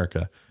than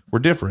America. We're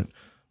different,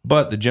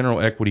 but the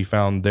general equity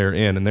found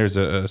therein. And there's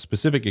a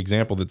specific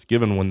example that's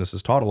given when this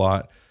is taught a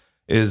lot,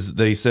 is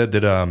they said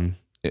that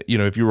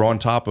if you were on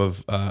top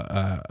of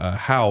a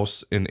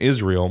house in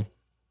Israel,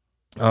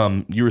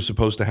 you were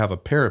supposed to have a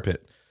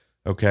parapet,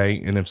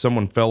 okay? And if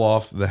someone fell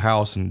off the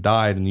house and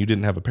died and you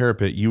didn't have a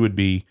parapet, you would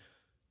be,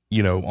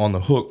 on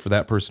the hook for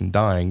that person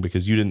dying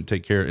because you didn't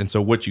take care. And so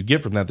what you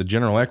get from that, the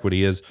general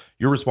equity, is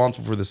you're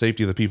responsible for the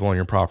safety of the people on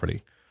your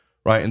property,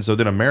 right? And so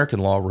then American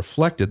law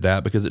reflected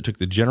that, because it took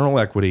the general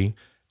equity,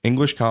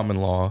 English common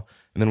law,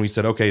 and then we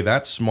said, okay,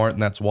 that's smart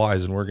and that's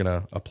wise, and we're going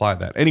to apply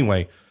that.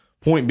 Anyway,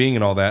 point being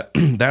in all that,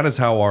 that is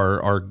how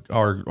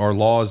our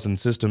laws and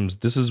systems,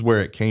 this is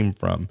where it came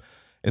from.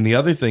 And the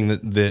other thing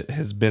that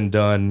has been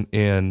done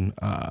in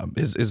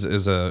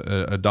is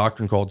a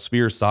doctrine called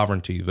sphere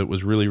sovereignty that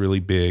was really,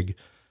 really big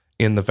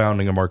in the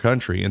founding of our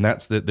country. And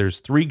that's that there's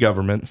three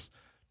governments.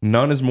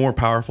 None is more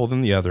powerful than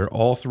the other.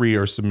 All three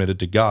are submitted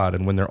to God.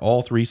 And when they're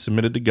all three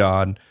submitted to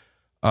God,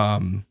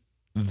 and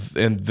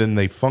then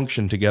they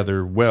function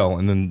together well.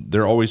 And then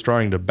they're always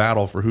trying to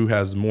battle for who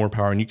has more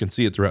power. And you can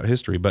see it throughout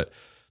history. But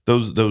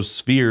those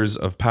spheres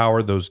of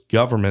power, those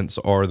governments,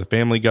 are the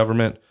family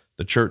government,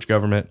 the church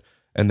government,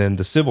 and then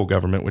the civil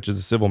government, which is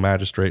the civil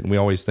magistrate. And we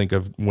always think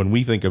of, when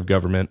we think of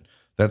government,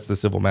 that's the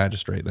civil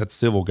magistrate, that's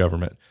civil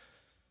government.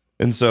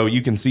 And so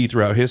you can see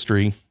throughout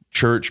history,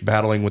 church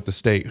battling with the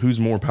state.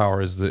 Who's more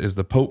power? Is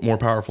the Pope more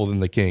powerful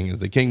than the king? Is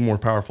the king more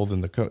powerful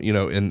than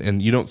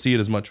and you don't see it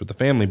as much with the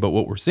family. But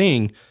what we're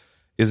seeing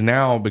is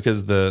now,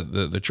 because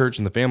the church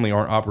and the family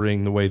aren't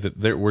operating the way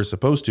that we're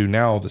supposed to,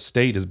 now the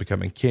state is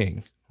becoming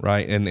king,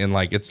 right? And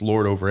like it's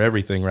Lord over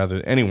everything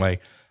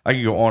anyway, I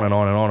could go on and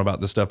on and on about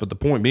this stuff. But the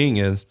point being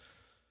is,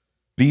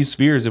 these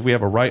spheres, if we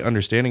have a right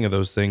understanding of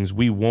those things,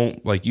 we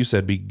won't, like you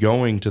said, be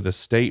going to the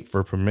state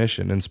for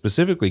permission. And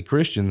specifically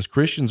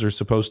Christians are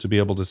supposed to be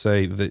able to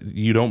say that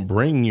you don't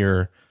bring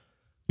your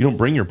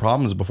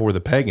problems before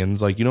the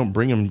pagans, like you don't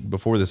bring them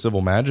before the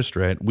civil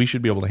magistrate. We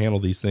should be able to handle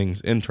these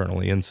things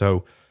internally. And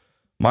so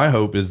my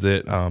hope is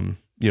that,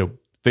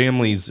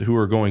 families who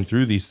are going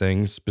through these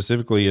things,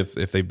 specifically if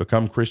they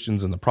become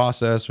Christians in the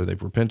process, or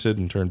they've repented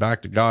and turned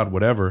back to God,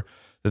 whatever,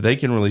 that they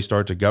can really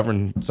start to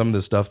govern some of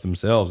this stuff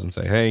themselves and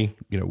say, hey,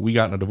 we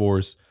got in a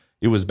divorce.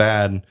 It was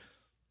bad.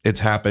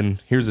 It's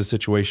happened. Here's the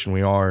situation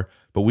we are,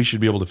 but we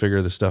should be able to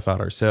figure this stuff out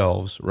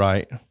ourselves,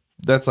 right?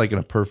 That's like in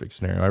a perfect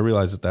scenario. I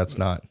realize that that's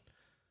not,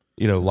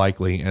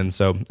 likely. And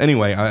so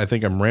anyway, I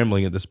think I'm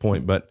rambling at this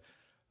point, but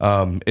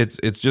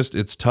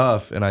it's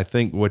tough. And I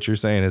think what you're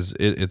saying is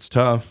it's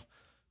tough.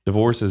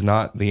 Divorce is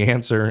not the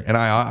answer. And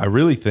I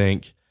really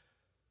think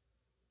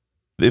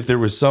if there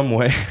was some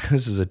way,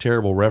 this is a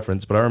terrible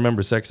reference, but I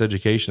remember sex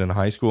education in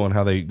high school and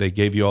how they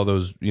gave you all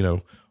those,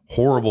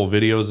 horrible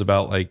videos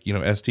about like,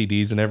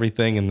 STDs and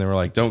everything. And they were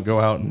like, don't go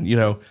out and,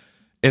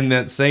 in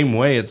that same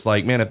way, it's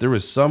like, man, if there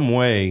was some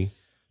way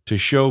to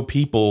show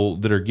people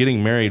that are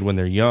getting married when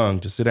they're young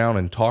to sit down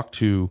and talk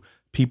to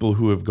people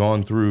who have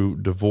gone through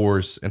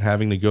divorce and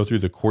having to go through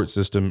the court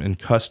system and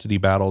custody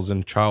battles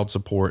and child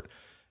support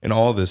and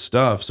all this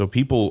stuff, so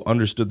people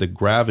understood the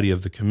gravity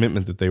of the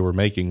commitment that they were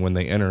making when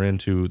they enter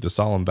into the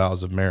solemn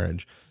vows of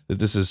marriage, that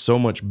this is so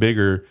much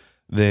bigger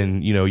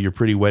than, your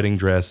pretty wedding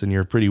dress and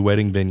your pretty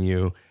wedding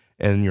venue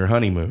and your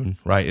honeymoon,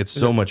 right? It's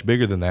so much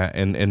bigger than that,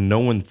 and no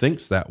one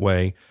thinks that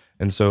way.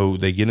 And so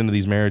they get into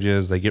these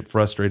marriages, they get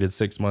frustrated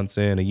 6 months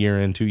in, a year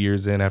in, 2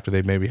 years in, after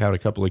they've maybe had a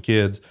couple of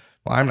kids.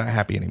 Well, I'm not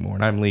happy anymore,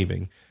 and I'm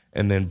leaving.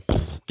 And then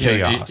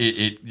chaos.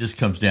 It just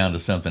comes down to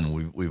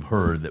something we've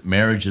heard, that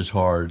marriage is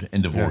hard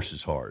and divorce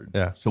is hard.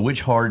 Yeah. So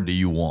which hard do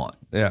you want?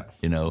 Yeah.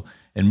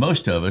 And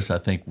most of us, I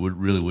think,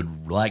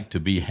 would like to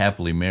be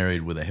happily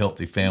married with a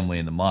healthy family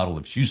and the model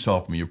that you saw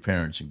from your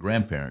parents and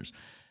grandparents.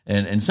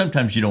 And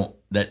sometimes you don't,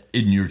 that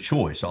isn't your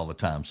choice all the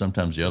time.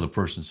 Sometimes the other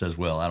person says,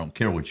 well, I don't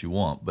care what you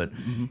want. But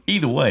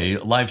either way,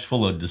 life's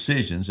full of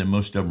decisions, and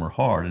most of them are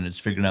hard. And it's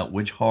figuring out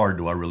which hard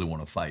do I really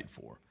want to fight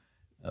for.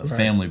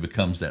 Family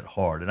becomes that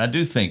hard. And I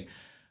do think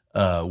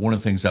one of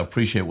the things I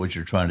appreciate what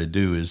you're trying to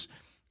do is,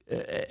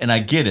 and I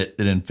get it,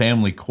 that in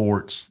family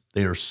courts,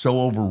 they are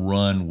so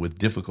overrun with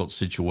difficult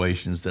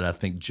situations that I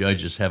think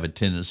judges have a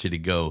tendency to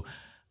go,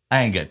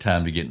 I ain't got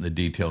time to get in the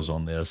details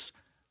on this.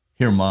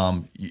 Here,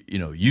 Mom,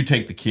 you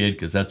take the kid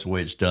because that's the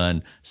way it's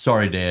done.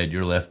 Sorry, Dad,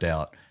 you're left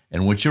out.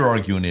 And what you're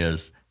arguing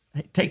is,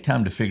 hey, take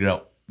time to figure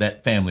out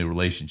that family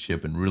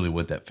relationship and really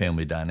what that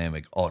family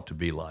dynamic ought to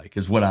be like,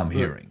 is what I'm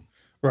hearing.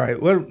 Right.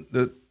 Well,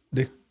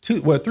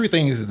 three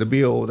things the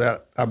bill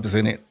that I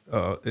presented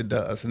it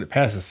does, and it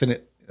passed the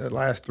Senate the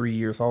last 3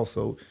 years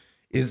also,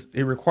 is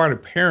it required the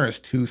parents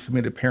to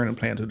submit a parenting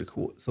plan to the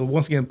court. So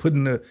once again,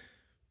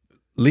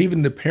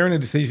 leaving the parenting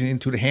decision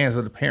into the hands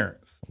of the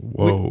parents.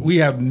 Whoa. We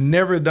have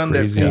never done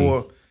that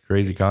before.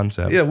 Crazy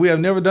concept. Yeah, we have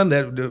never done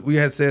that. We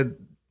had said,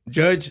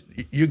 Judge,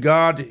 you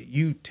God,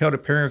 you tell the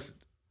parents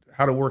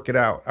how to work it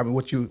out. I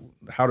mean,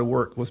 how to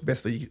work, what's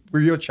best for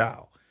your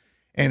child.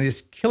 And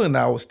it's killing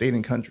our state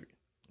and country.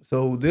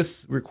 So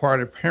this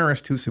required the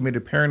parents to submit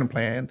a parenting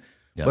plan.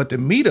 Yep. But the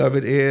meat of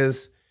it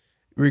is,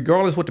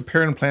 regardless what the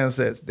parenting plan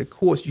says, the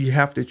courts, you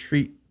have to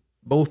treat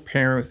both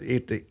parents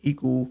at the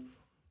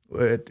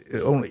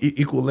on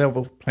equal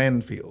level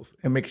playing fields,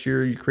 and make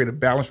sure you create a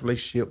balanced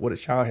relationship where the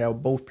child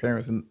have both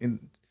parents in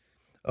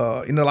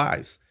their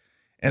lives.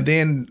 And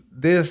then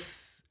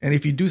and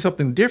if you do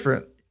something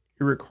different,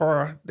 it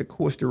requires the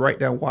courts to write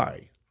down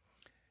why.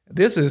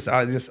 This is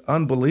just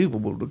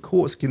unbelievable. The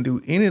courts can do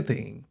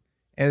anything,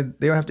 and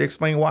they don't have to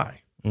explain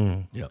why.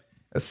 Yeah.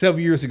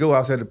 Several years ago, I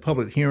was at a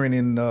public hearing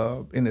in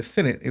the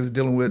Senate. It was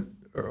dealing with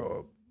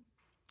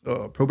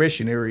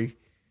probationary,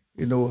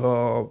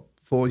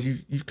 for you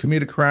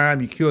commit a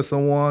crime, you kill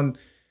someone.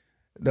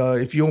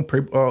 If you're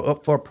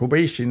up for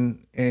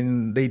probation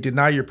and they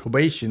deny your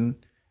probation,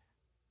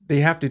 they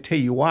have to tell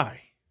you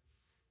why.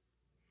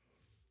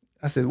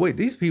 I said, wait,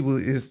 these people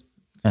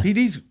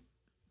these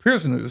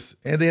prisoners,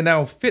 and they're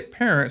now fit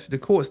parents. The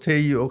courts tell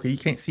you, okay, you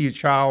can't see your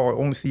child or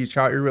only see your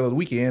child every other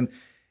weekend,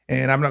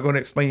 and I'm not going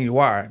to explain to you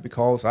why,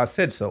 because I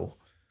said so.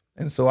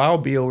 And so our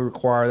bill will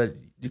require that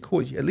the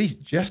court at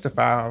least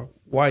justify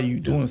why you're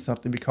doing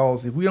something,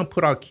 because if we don't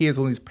put our kids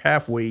on these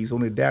pathways,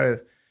 on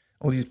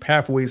these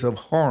pathways of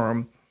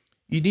harm,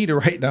 you need to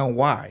write down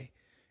why.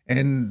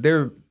 And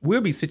there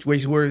will be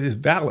situations where it's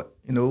valid.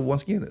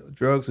 Once again,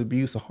 drugs,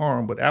 abuse, or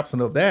harm, but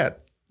absent of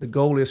that, the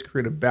goal is to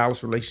create a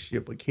balanced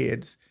relationship with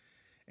kids.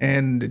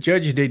 And the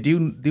judges, they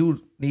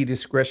do need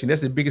discretion.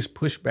 That's the biggest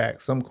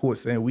pushback. Some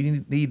courts saying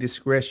we need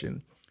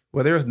discretion.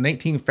 Well, there's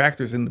 19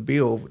 factors in the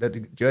bill that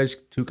the judge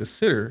to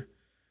consider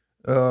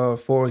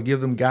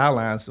give them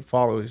guidelines to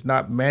follow. It's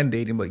not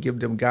mandating, but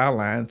give them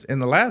guidelines.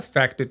 And the last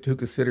factor to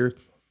consider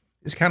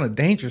is kind of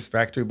dangerous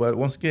factor, but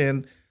once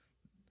again,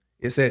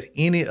 it says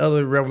any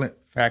other relevant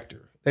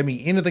factor. That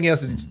means anything else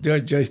the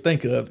judge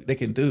think of, they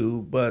can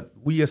do, but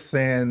we are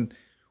saying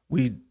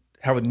we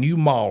have a new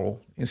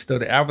model.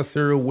 Instead of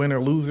adversarial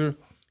winner-loser,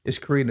 it's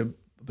creating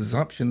a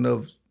presumption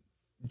of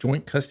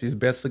joint custody is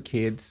best for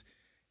kids,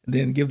 and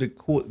then give the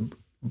court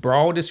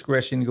broad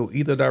discretion to go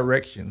either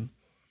direction.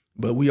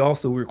 But we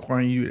also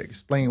require you to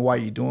explain why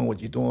you're doing what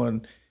you're doing,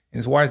 and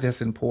it's why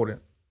that's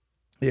important.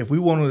 If we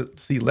want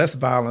to see less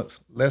violence,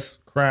 less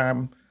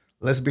crime,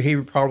 less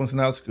behavior problems in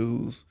our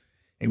schools,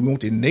 and we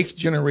want the next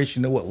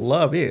generation to know what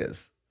love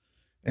is,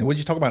 and what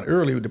you talked about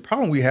earlier, the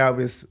problem we have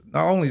is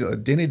not only the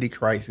identity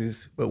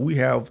crisis, but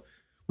we're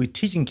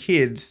teaching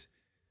kids,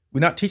 we're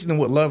not teaching them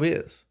what love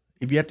is.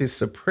 If you have to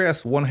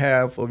suppress one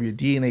half of your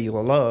DNA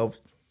of love,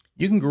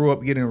 you can grow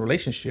up getting a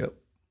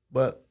relationship,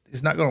 but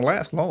it's not going to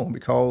last long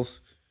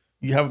because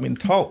you haven't been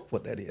taught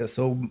what that is.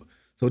 So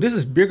this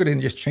is bigger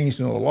than just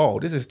changing the law.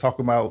 This is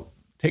talking about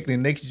taking the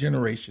next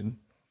generation,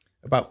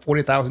 about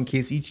 40,000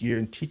 kids each year,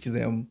 and teaching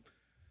them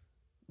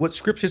what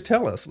scriptures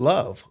tell us: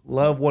 love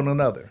one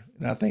another.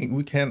 And I think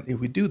we can, if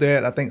we do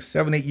that, I think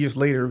 7-8 years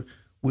later,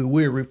 we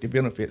will reap the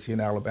benefits here in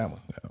Alabama.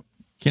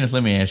 Kenneth,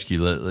 let me ask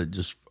you,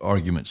 just for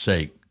argument's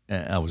sake.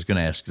 I was going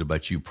to ask it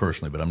about you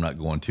personally, but I'm not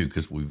going to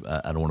because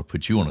I don't want to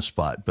put you on a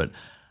spot. But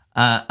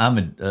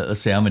let's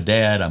say I'm a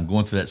dad. I'm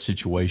going through that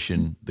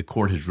situation. The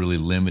court has really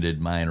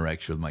limited my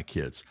interaction with my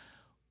kids.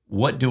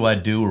 What do I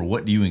do, or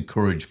what do you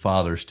encourage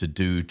fathers to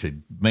do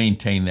to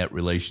maintain that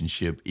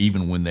relationship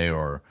even when they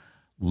are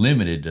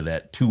limited to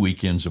that 2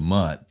 weekends a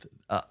month?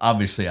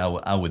 Obviously,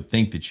 I would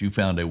think that you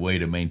found a way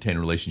to maintain a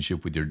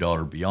relationship with your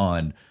daughter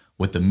beyond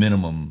what the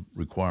minimum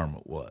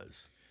requirement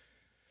was.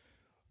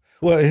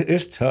 Well,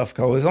 it's tough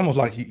because it's almost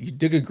like you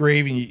dig a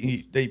grave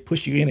and they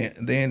push you in it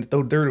and then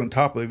throw dirt on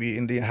top of you.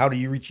 And then how do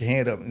you reach your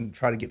hand up and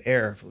try to get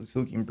air so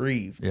you can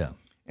breathe? Yeah.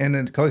 And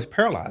then because it's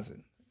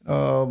paralyzing.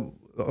 I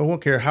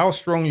don't care how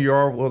strong you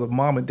are with a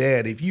mom and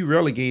dad. If you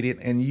relegate it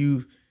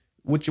and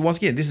once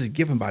again, this is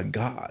given by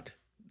God.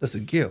 That's a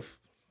gift.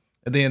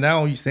 And then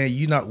now you're saying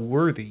you're not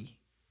worthy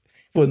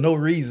for no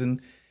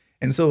reason.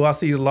 And so I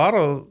see a lot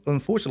of,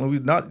 unfortunately,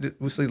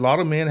 we see a lot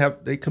of men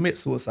they commit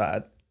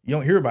suicide. You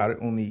don't hear about it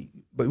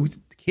but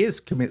kids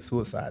commit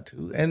suicide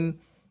too. And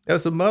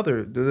there's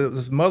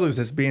there's mothers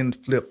that's being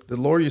flipped. The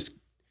lawyers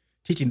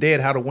teaching dad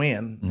how to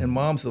win, and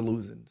moms are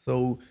losing.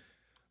 So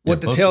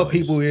what to tell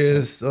people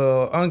is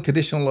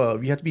unconditional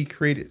love. You have to be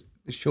created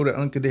to show that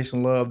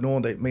unconditional love,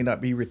 knowing that it may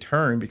not be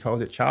returned because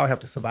the child have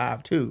to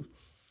survive too.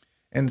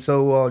 And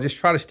so just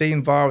try to stay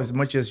involved as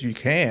much as you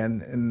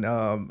can,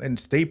 and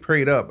stay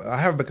prayed up.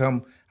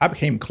 I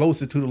became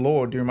closer to the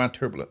Lord during my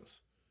turbulence,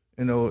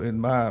 in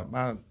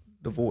my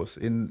divorce.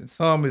 And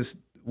some is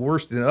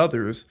worse than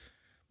others,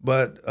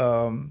 but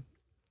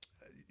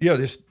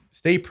just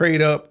stay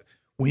prayed up.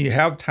 When you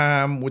have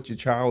time with your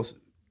child,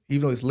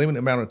 even though it's limited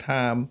amount of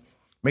time,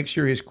 make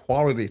sure it's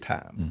quality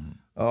time.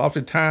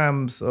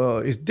 Oftentimes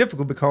it's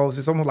difficult because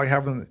it's almost like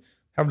having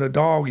a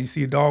dog. You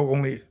see a dog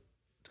only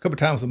a couple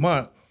times a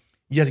month.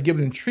 You have to give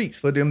them treats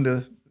for them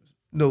to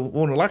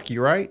want to like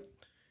you, right?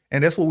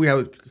 And that's what we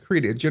have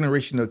created, a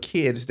generation of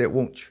kids that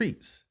want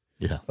treats.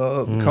 Yeah.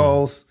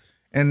 Because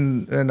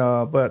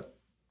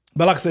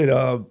but like I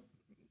said,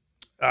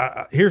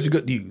 here's the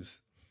good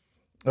news.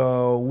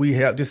 We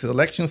have this is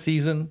election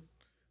season.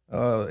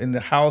 In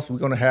the House, we're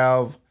going to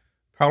have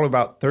probably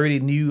about 30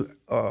 new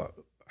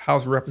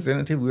House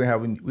representatives. We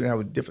have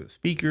a different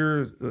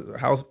speakers,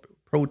 House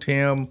Pro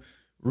Tem,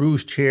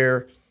 Rules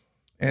Chair.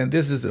 And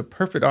this is a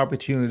perfect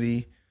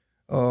opportunity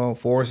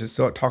for us to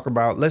start talking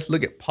about, let's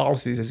look at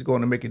policies that's going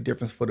to make a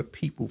difference for the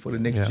people, for the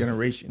next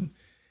generation.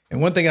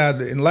 And one thing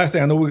and last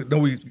thing, I know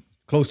we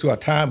close to our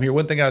time here,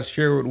 one thing I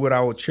shared with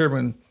our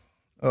chairman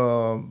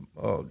of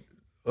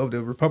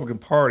the Republican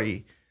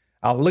Party,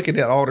 I looking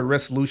at all the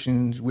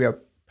resolutions we have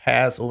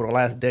passed over the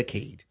last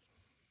decade.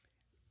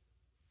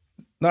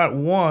 Not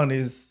one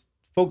is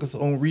focused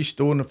on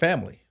restoring the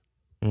family.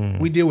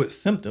 We deal with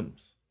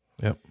symptoms.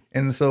 Yep.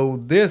 And so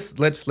this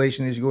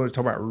legislation is going to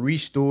talk about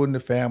restoring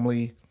the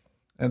family,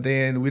 and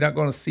then we're not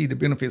going to see the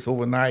benefits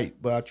overnight,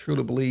 but I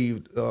truly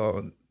believe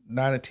 9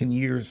 or 10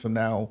 years from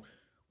now,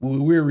 we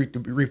will reap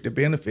the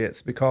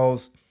benefits,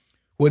 because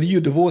whether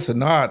you're divorced or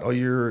not, or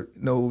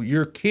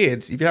your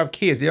kids, if you have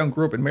kids, they don't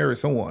grow up and marry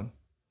someone.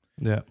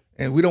 Yeah.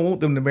 And we don't want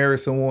them to marry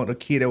a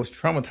kid that was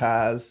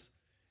traumatized,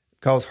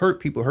 because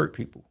hurt people.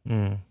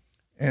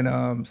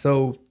 And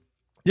so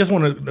just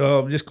want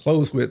to just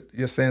close with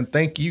just saying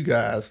thank you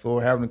guys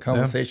for having a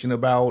conversation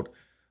about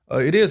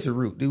it is the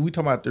root. We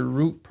talk about the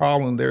root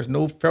problem. There's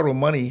no federal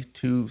money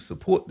to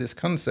support this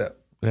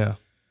concept. Yeah.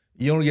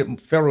 You only get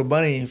federal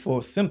money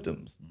for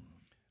symptoms.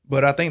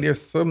 But I think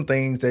there's some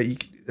things that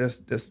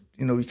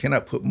you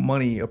cannot put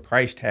money, a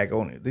price tag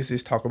on it. This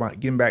is talking about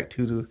getting back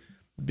to the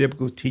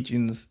biblical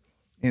teachings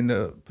and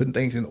putting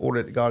things in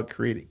order that God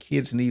created.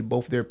 Kids need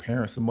both their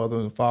parents, a mother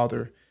and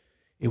father.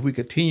 If we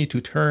continue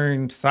to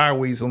turn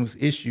sideways on this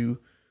issue,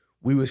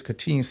 we would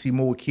continue to see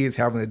more kids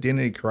having an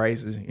identity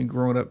crisis and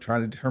growing up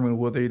trying to determine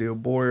whether they're a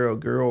boy or a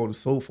girl and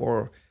so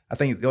forth. I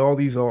think all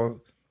these are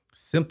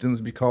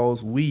symptoms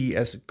because we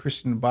as a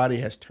Christian body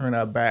has turned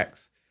our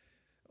backs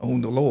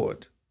on the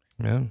Lord.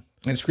 Yeah.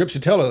 And Scripture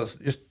tell us,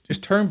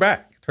 just turn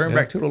back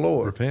to the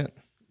Lord. Repent.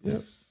 Yeah.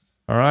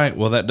 All right.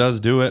 Well, that does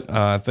do it.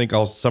 I think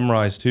I'll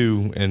summarize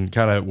too, and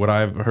kind of what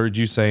I've heard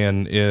you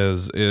saying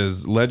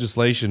is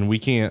legislation. We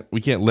can't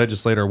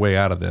legislate our way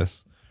out of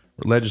this.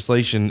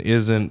 Legislation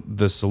isn't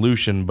the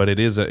solution, but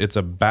it's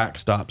a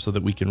backstop so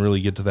that we can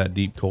really get to that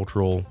deep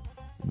cultural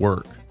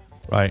work,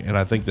 right? And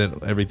I think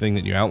that everything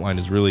that you outlined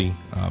is really,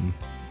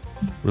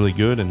 really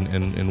good,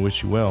 and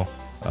wish you well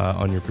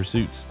on your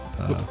pursuits.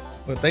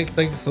 Well, thank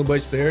you so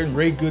much there, and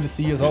Ray, good to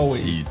see you as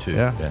always. See you too.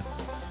 Yeah.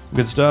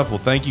 Good stuff. Well,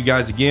 thank you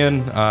guys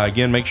again.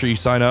 Again, make sure you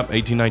sign up,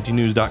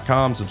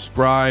 1819news.com,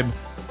 subscribe,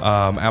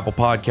 Apple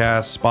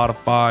Podcasts,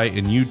 Spotify,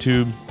 and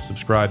YouTube.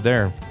 Subscribe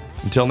there.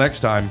 Until next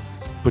time,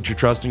 put your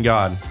trust in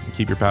God and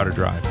keep your powder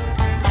dry.